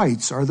 the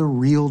Wrights are the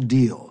real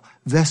deal,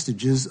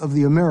 vestiges of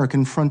the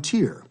American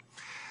frontier.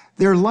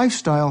 Their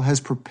lifestyle has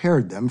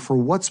prepared them for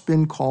what's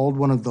been called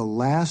one of the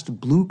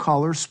last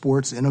blue-collar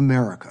sports in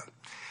America.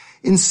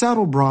 In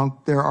Saddle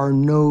Bronc, there are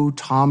no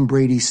Tom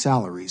Brady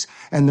salaries,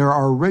 and there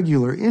are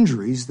regular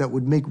injuries that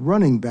would make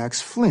running backs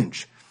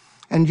flinch.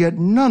 And yet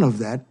none of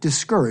that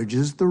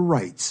discourages the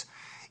Wrights.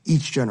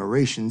 Each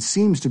generation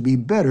seems to be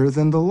better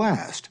than the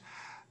last.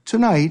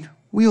 Tonight,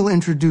 we'll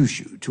introduce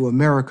you to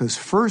America's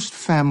first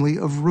family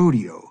of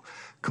rodeo,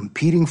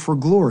 competing for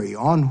glory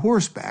on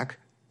horseback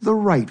the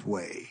right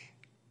way.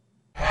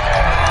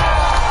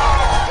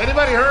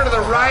 Anybody heard of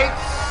the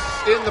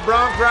Wrights in the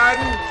bronc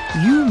riding?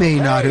 You may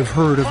not have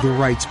heard of the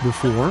Wrights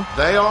before.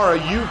 They are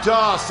a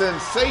Utah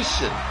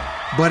sensation.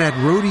 But at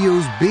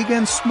rodeos big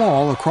and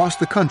small across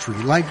the country,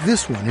 like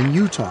this one in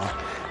Utah,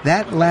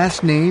 that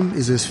last name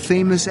is as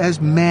famous as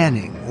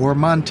Manning or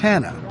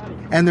Montana.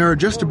 And there are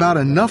just about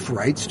enough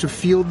Wrights to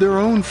field their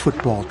own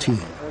football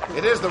team.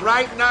 It is the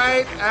right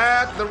night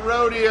at the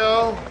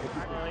rodeo.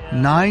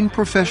 9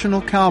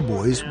 professional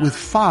cowboys with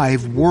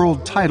 5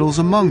 world titles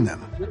among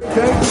them.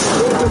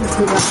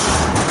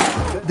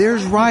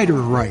 There's Ryder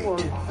Wright.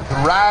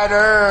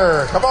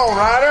 Ryder! Come on,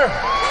 Ryder!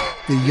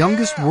 The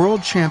youngest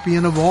world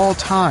champion of all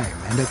time,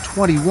 and at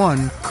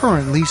 21,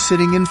 currently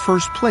sitting in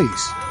first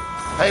place.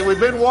 Hey, we've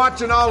been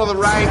watching all of the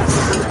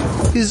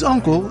Wrights. His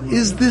uncle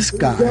is this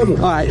guy.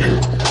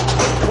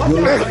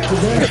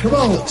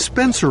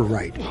 Spencer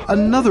Wright,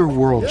 another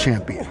world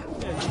champion.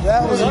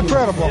 That was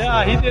incredible.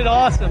 Yeah, he did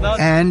awesome.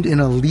 And in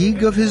a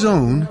league of his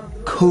own,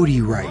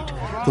 Cody Wright,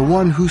 the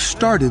one who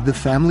started the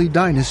family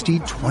dynasty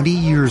 20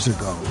 years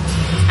ago.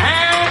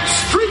 And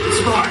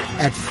street smart.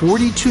 At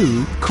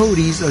 42,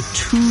 Cody's a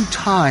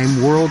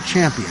 2-time world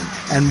champion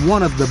and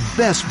one of the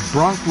best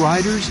bronc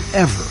riders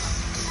ever.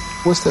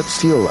 What's that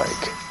feel like?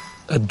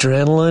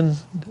 Adrenaline,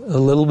 a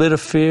little bit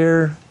of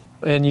fear,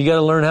 and you got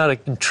to learn how to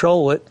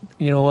control it.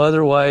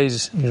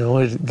 Otherwise,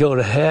 it'd go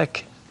to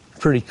heck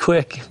pretty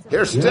quick.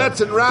 Here's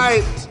Stetson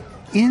Wright.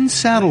 In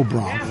Saddle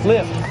Bronc,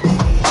 Flip.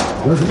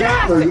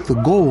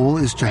 The goal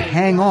is to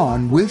hang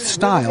on with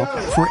style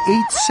for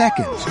 8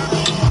 seconds.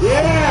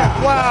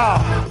 Yeah!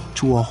 Wow!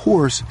 To a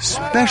horse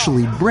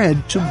specially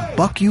bred to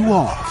buck you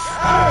off.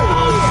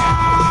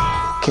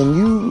 Can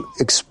you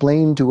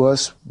explain to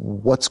us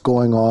what's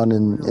going on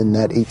in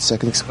that 8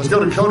 seconds? Let's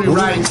go to Cody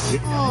Wright.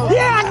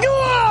 Yeah, go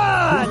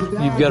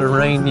on! You've got a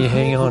rein you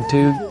hang on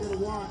to.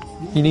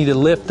 You need a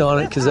lift on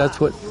it because that's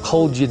what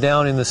holds you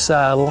down in the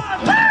saddle.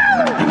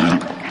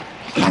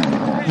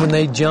 When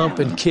they jump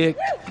and kick,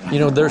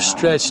 they're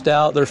stretched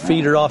out, their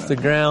feet are off the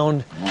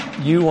ground.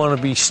 You want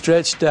to be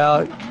stretched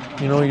out,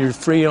 your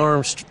free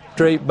arms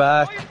straight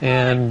back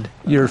and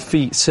your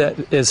feet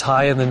set as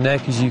high in the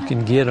neck as you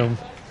can get them.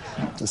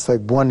 It's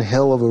like one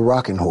hell of a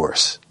rocking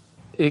horse.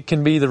 It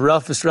can be the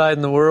roughest ride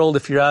in the world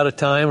if you're out of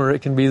time, or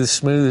it can be the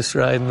smoothest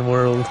ride in the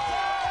world.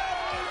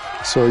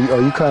 So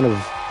are you kind of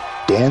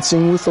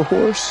dancing with the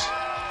horse?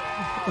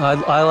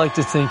 I like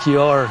to think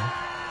you are.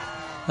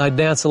 I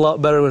dance a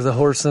lot better with a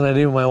horse than I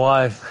do with my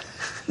wife.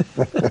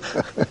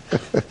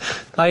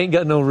 I ain't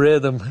got no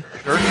rhythm.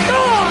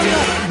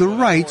 The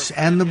Wrights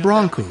and the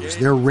Broncos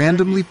they're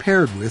randomly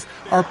paired with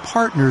are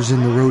partners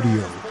in the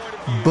rodeo.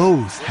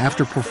 Both have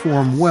to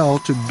perform well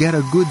to get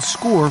a good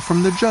score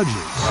from the judges.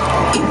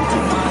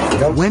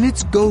 When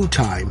it's go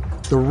time,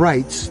 the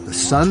Wrights, the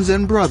sons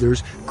and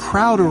brothers,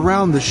 crowd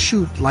around the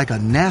chute like a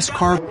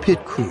NASCAR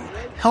pit crew,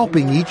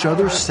 helping each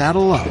other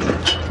saddle up.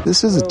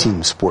 This is a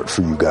team sport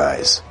for you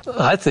guys.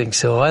 I think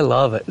so. I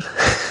love it.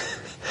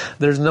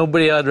 There's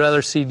nobody I'd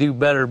rather see do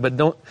better, but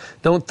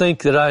don't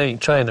think that I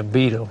ain't trying to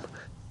beat them.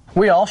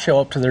 We all show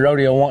up to the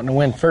rodeo wanting to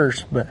win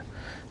first, but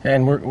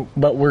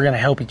we're going to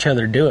help each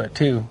other do it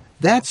too.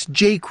 That's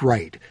Jake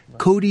Wright,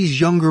 Cody's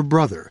younger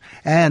brother,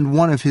 and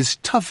one of his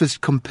toughest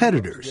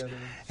competitors.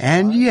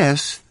 And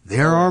yes,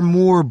 there are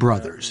more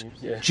brothers.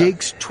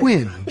 Jake's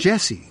twin,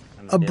 Jesse,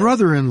 a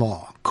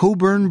brother-in-law,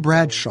 Coburn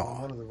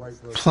Bradshaw,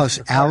 plus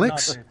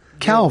Alex,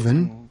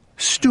 Calvin,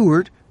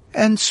 Stuart,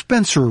 and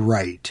Spencer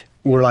Wright.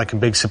 We're like a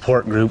big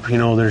support group. You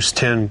know, there's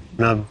 10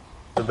 of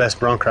the best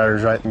bronc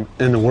riders right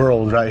in the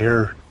world right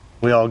here.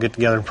 We all get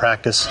together and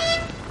practice.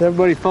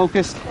 Everybody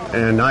focused?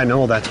 And I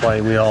know that's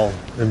why we all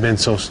have been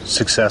so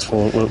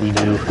successful at what we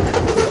do.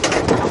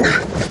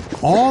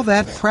 All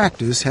that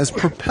practice has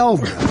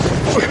propelled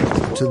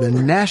them to the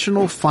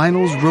National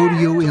Finals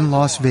Rodeo in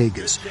Las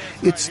Vegas.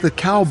 It's the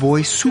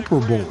Cowboy Super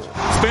Bowl.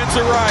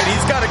 Spencer Wright,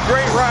 he's got a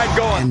great ride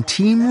going. And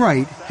Team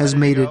Wright has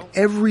made it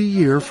every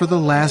year for the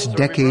last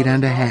decade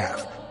and a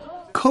half.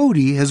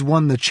 Cody has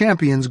won the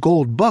Champion's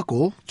Gold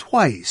Buckle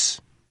twice.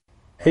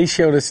 He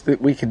showed us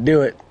that we could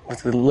do it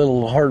with a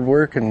little hard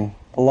work and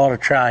a lot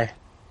of try.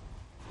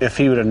 If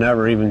he would have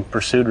never even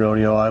pursued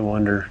rodeo, I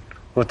wonder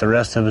what the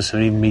rest of us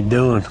would even be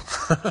doing.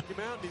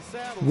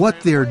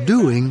 What they're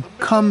doing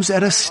comes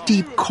at a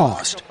steep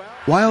cost.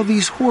 While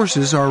these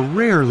horses are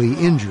rarely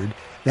injured,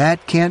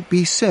 that can't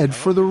be said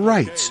for the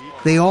Wrights.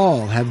 They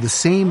all have the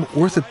same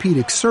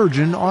orthopedic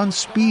surgeon on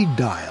speed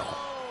dial.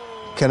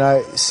 Can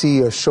I see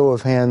a show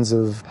of hands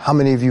of how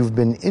many of you have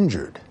been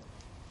injured?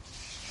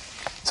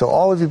 So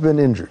all of you have been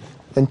injured.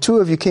 And 2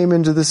 of you came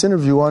into this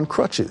interview on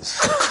crutches.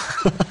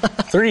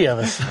 3 of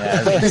us. Yeah, I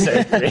was going to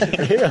say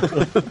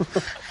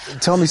 3.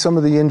 Tell me some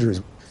of the injuries.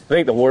 I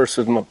think the worst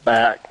was my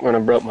back, when I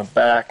broke my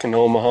back in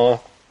Omaha.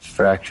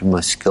 Fractured my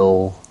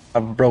skull.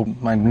 I broke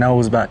my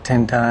nose about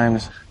 10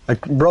 times. I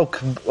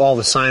broke all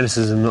the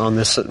sinuses on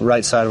this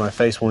right side of my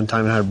face one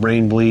time and had a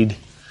brain bleed.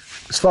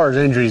 As far as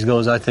injuries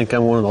goes, I think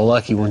I'm one of the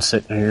lucky ones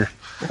sitting here.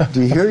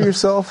 Do you hear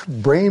yourself?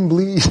 Brain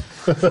bleed?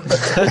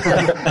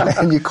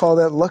 And you call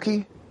that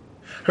lucky?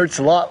 Hurts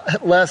a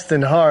lot less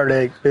than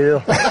heartache,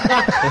 Bill.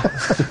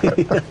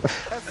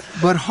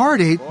 But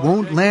heartache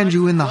won't land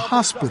you in the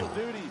hospital.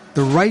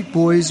 The Wright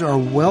boys are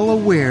well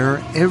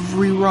aware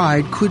every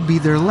ride could be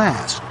their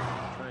last.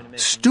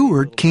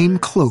 Stuart came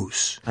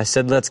close. I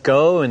said, let's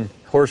go, and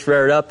horse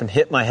reared up and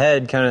hit my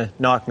head, kind of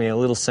knocked me a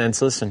little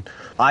senseless, and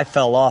I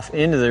fell off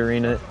into the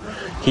arena.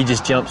 He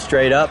just jumped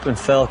straight up and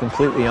fell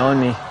completely on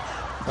me.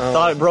 I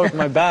thought it broke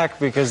my back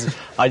because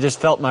I just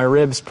felt my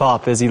ribs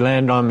pop as he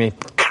landed on me.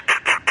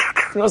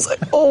 And I was like,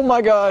 oh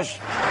my gosh.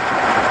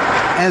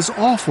 As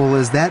awful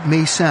as that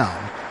may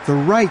sound, the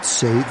Wrights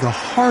say the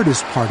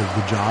hardest part of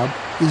the job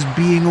is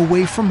being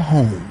away from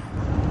home.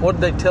 What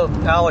did they tell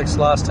Alex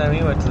last time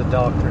he went to the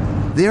doctor?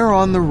 They're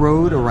on the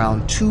road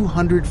around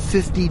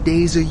 250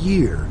 days a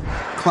year,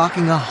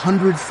 clocking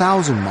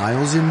 100,000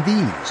 miles in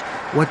these,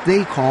 what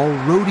they call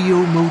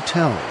rodeo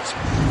motels.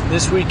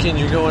 This weekend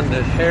you're going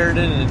to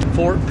Harridan and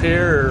Fort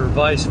Pierre or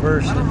vice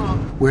versa?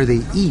 Where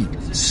they eat,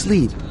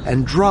 sleep,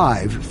 and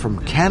drive from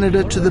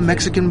Canada to the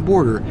Mexican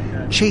border,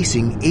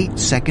 chasing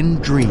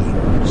 8-second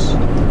dreams.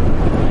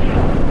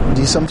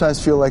 Do you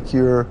sometimes feel like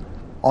you're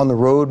on the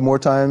road more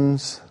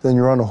times than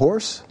you're on a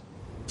horse?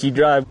 You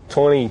drive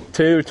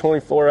 22,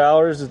 24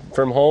 hours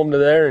from home to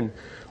there, and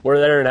we're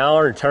there an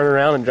hour and turn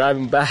around and drive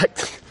them back.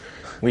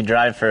 We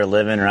drive for a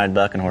living, ride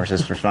bucking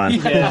horses for fun.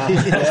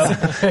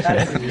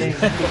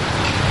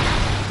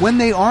 When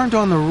they aren't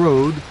on the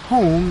road,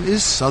 home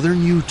is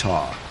southern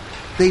Utah.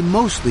 They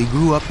mostly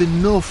grew up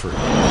in Milford, a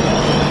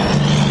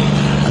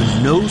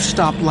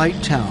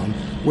no-stoplight town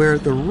where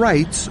the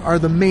Wrights are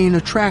the main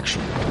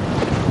attraction.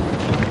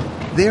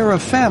 They're a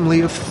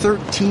family of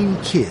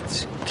 13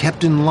 kids,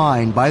 kept in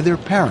line by their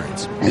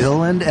parents,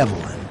 Bill and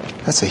Evelyn.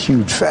 That's a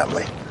huge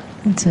family.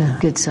 It's a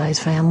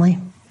good-sized family.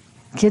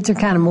 Kids are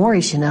kind of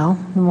Moorish, you know.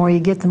 The more you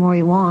get, the more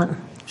you want.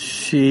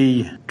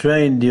 She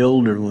trained the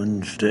older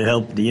ones to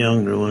help the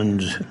younger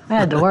ones. I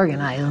had to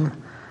organize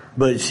them.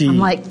 But I'm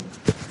like,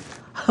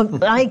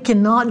 I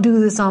cannot do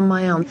this on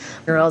my own,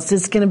 or else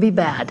it's going to be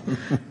bad.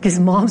 Because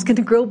Mom's going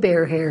to grow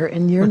bear hair,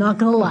 and you're not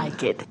going to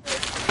like it.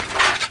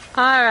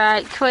 All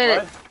right, quit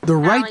it. The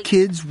Wright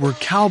kids were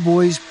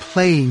cowboys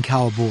playing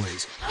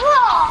cowboys,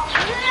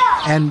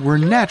 and were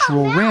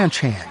natural ranch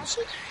hands.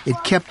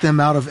 It kept them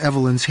out of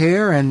Evelyn's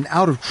hair and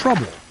out of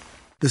trouble.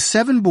 The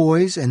 7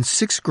 boys and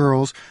 6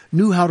 girls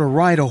knew how to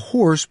ride a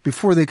horse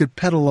before they could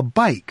pedal a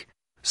bike.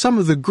 Some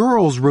of the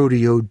girls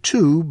rodeoed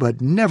too,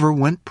 but never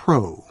went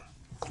pro.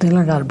 They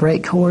learned how to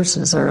break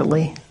horses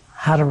early,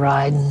 how to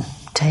ride and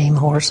tame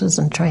horses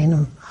and train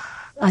them.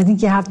 I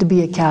think you have to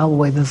be a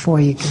cowboy before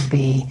you can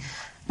be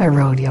a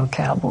rodeo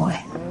cowboy.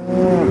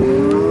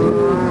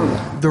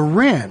 The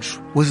ranch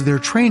was their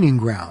training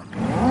ground.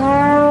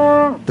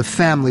 The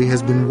family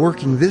has been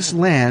working this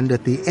land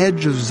at the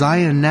edge of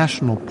Zion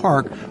National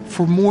Park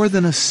for more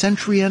than a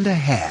century and a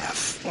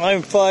half.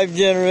 I'm 5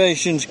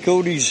 generations.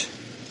 Cody's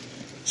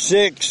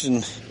 6,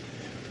 and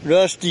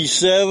Rusty's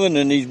 7,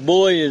 and his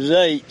boy is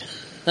 8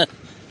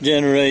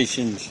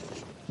 generations.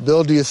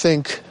 Bill, do you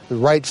think the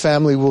Wright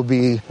family will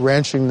be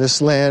ranching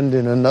this land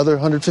in another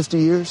 150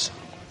 years?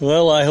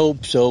 Well, I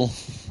hope so.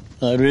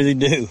 I really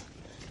do.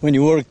 When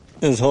you work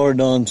as hard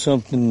on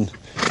something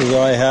as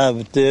I have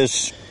at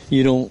this,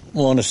 you don't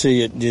want to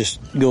see it just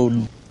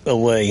go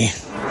away.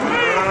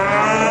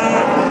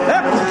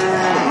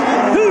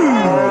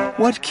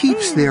 What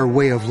keeps their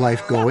way of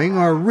life going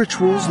are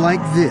rituals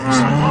like this.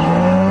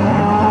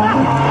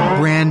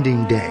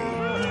 Branding Day.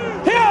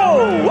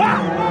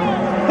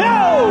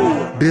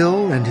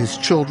 Bill and his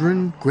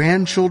children,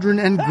 grandchildren,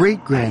 and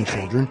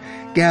great-grandchildren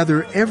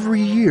gather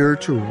every year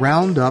to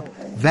round up,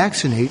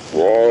 vaccinate,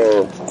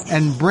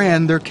 and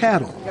brand their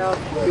cattle.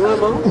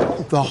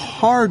 The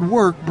hard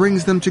work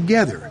brings them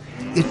together.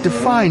 It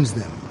defines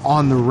them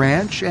on the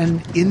ranch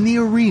and in the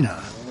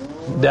arena.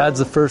 Dad's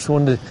the first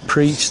one to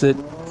preach that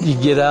you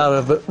get out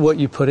of it what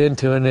you put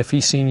into it, and if he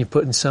seen you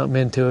putting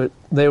something into it,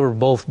 they were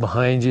both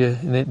behind you,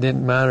 and it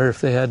didn't matter if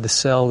they had to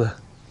sell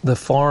the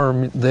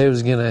farm, they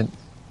was going to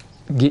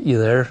get you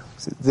there.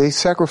 They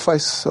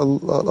sacrifice a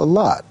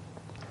lot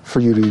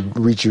for you to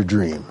reach your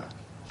dream.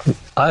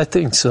 I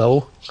think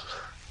so.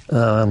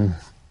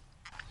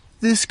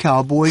 This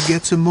cowboy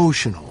gets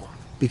emotional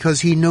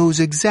because he knows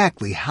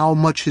exactly how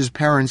much his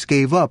parents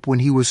gave up when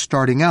he was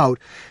starting out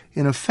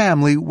in a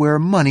family where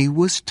money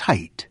was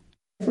tight.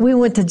 We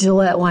went to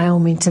Gillette,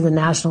 Wyoming to the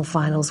national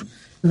finals,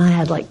 and I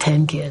had like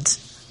 10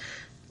 kids.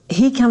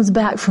 He comes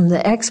back from the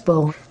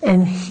expo,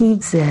 and he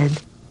said,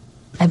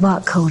 I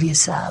bought Cody a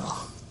saddle.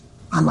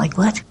 I'm like,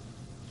 what?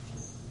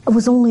 It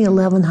was only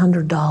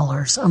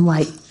 $1,100. I'm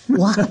like,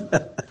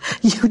 what?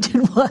 You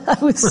did what?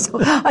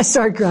 I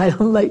started crying.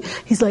 I'm like,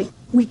 he's like,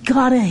 we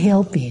gotta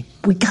help him.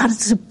 We gotta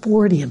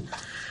support him.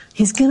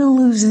 He's gonna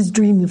lose his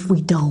dream if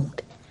we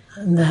don't.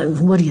 And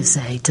then, what do you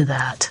say to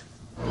that?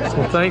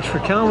 Well, thanks for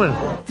coming.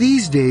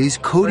 These days,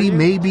 Cody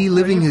may be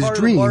living his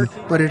dream,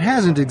 but it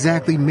hasn't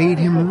exactly made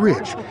him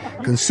rich,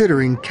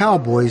 considering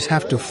cowboys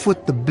have to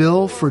foot the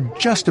bill for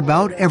just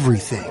about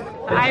everything.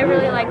 I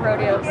really like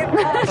rodeos.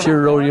 If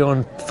you're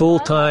rodeoing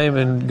full-time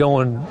and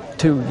going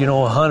to,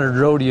 100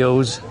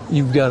 rodeos,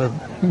 you've got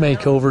to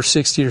make over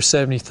 60 or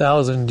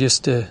 70,000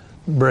 just to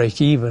break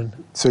even.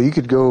 So you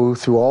could go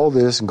through all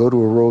this and go to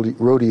a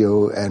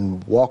rodeo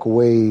and walk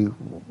away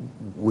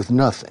with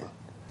nothing.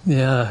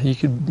 Yeah, you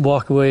could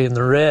walk away in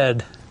the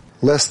red.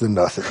 Less than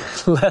nothing.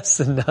 Less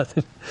than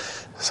nothing.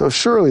 So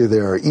surely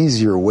there are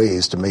easier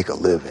ways to make a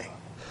living.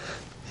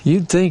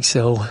 You'd think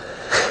so.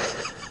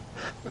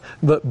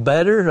 But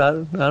better? I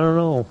don't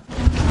know.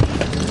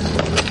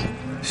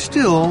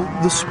 Still,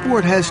 the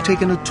sport has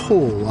taken a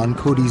toll on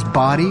Cody's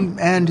body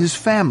and his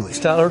family.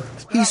 Stellar.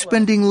 He's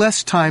spending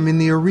less time in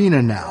the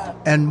arena now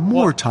and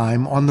more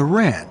time on the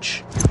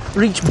ranch.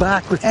 Reach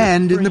back with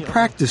and in the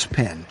practice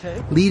pen,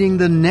 leading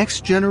the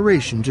next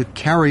generation to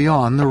carry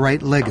on the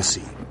Wright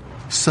legacy.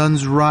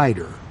 Sons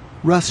Ryder,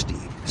 Rusty,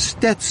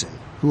 Stetson,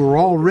 who are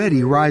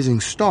already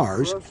rising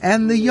stars,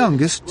 and the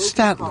youngest,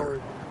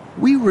 Statler.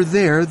 We were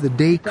there the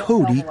day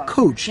Cody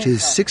coached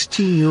his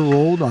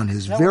 16-year-old on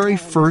his very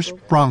first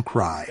bronc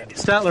ride.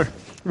 Statler,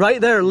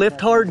 right there,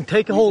 lift hard and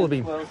take a hold of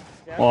him.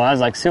 Well, I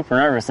was super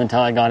nervous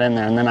until I got in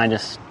there, and then I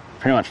just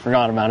pretty much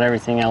forgot about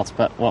everything else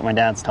but what my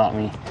dad's taught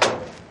me.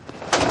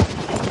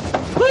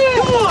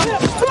 Come on,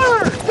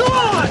 Spur, go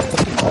on!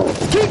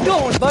 Keep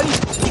going, buddy.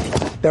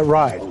 That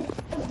ride,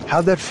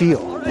 how'd that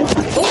feel?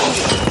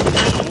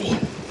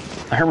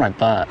 I hurt my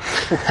butt,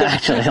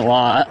 actually a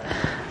lot.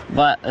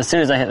 But as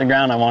soon as I hit the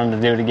ground, I wanted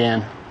to do it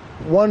again.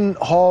 One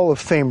Hall of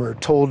Famer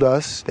told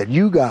us that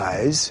you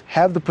guys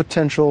have the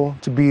potential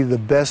to be the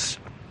best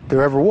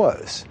there ever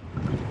was.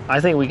 I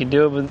think we could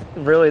do it, but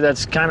really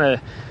that's kind of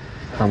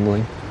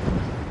humbling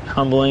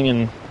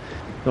and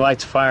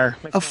lights a fire.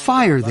 A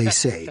fire, they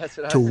say,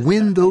 to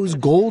win those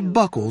gold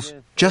buckles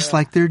just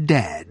like their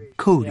dad,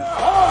 Cody.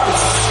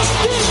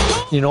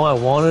 I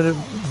wanted a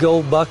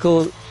gold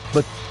buckle,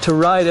 but to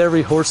ride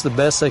every horse the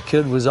best I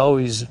could was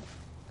always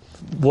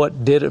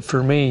what did it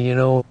for me.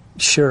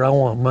 Sure, I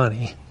want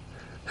money.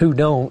 Who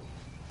don't?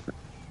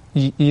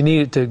 You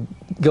need it to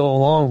go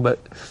along, but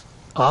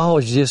I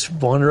always just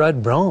wanted to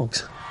ride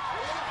broncs.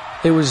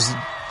 It was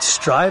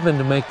striving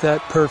to make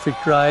that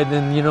perfect ride,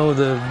 and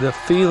the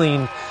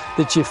feeling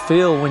that you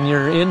feel when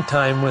you're in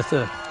time with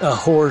a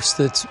horse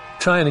that's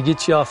trying to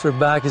get you off their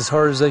back as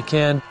hard as they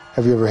can.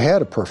 Have you ever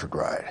had a perfect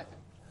ride?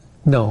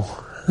 No,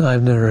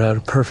 I've never had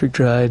a perfect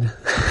ride.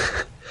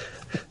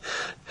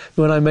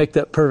 When I make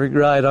that perfect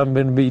ride, I'm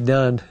going to be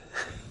done.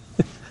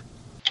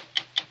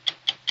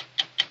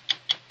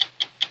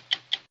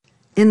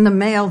 In the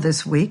mail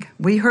this week,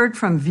 we heard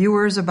from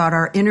viewers about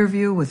our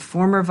interview with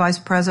former Vice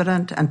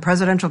President and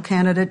presidential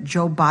candidate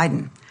Joe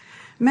Biden.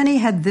 Many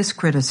had this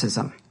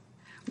criticism.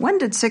 When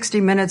did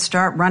 60 Minutes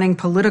start running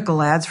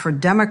political ads for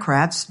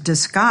Democrats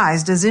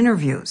disguised as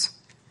interviews?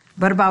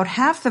 But about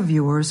half the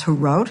viewers who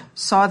wrote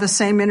saw the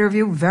same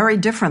interview very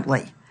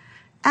differently.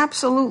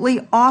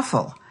 Absolutely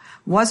awful.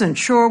 Wasn't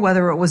sure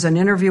whether it was an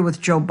interview with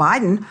Joe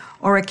Biden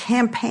or a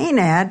campaign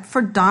ad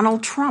for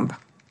Donald Trump.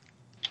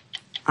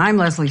 I'm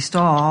Leslie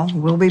Stahl.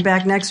 We'll be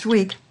back next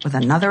week with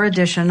another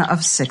edition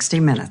of 60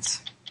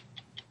 Minutes.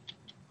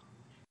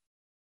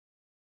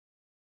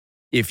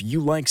 If you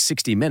like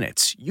 60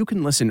 Minutes, you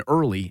can listen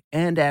early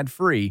and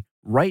ad-free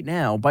right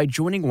now by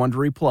joining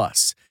Wondery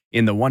Plus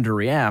in the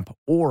Wondery app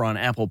or on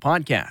Apple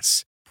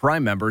Podcasts.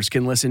 Prime members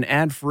can listen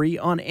ad-free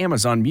on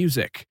Amazon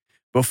Music.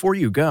 Before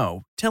you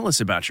go, tell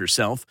us about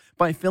yourself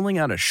by filling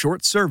out a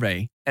short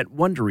survey at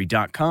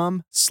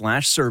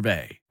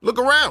Wondery.com/survey. Look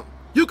around.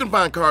 You can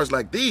find cars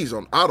like these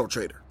on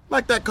AutoTrader,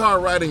 like that car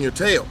right in your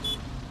tail.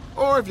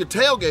 Or if you're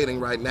tailgating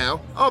right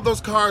now, all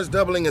those cars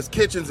doubling as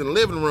kitchens and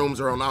living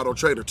rooms are on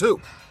AutoTrader too.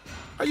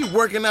 Are you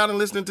working out and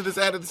listening to this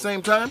ad at the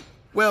same time?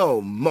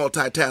 Well,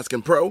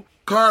 multitasking pro,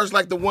 cars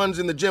like the ones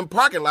in the gym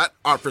parking lot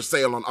are for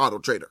sale on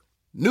AutoTrader.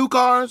 New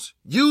cars,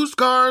 used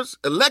cars,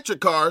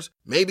 electric cars,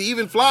 maybe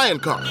even flying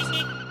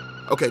cars.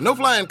 Okay, no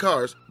flying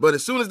cars, but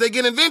as soon as they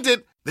get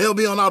invented, they'll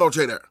be on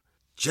AutoTrader.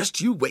 Just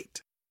you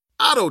wait.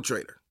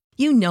 AutoTrader.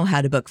 You know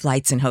how to book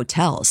flights and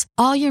hotels.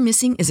 All you're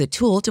missing is a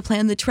tool to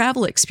plan the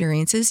travel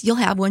experiences you'll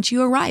have once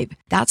you arrive.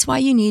 That's why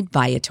you need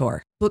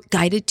Viator. Book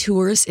guided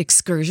tours,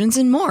 excursions,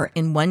 and more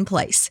in one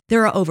place.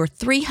 There are over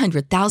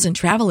 300,000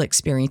 travel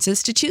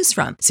experiences to choose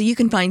from, so you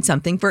can find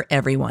something for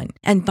everyone.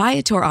 And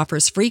Viator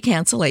offers free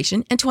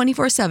cancellation and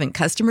 24/7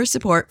 customer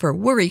support for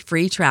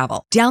worry-free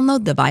travel.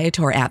 Download the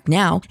Viator app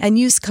now and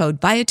use code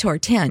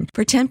Viator10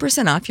 for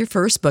 10% off your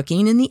first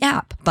booking in the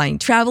app. Find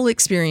travel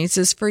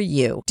experiences for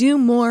you. Do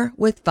more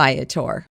with Viator.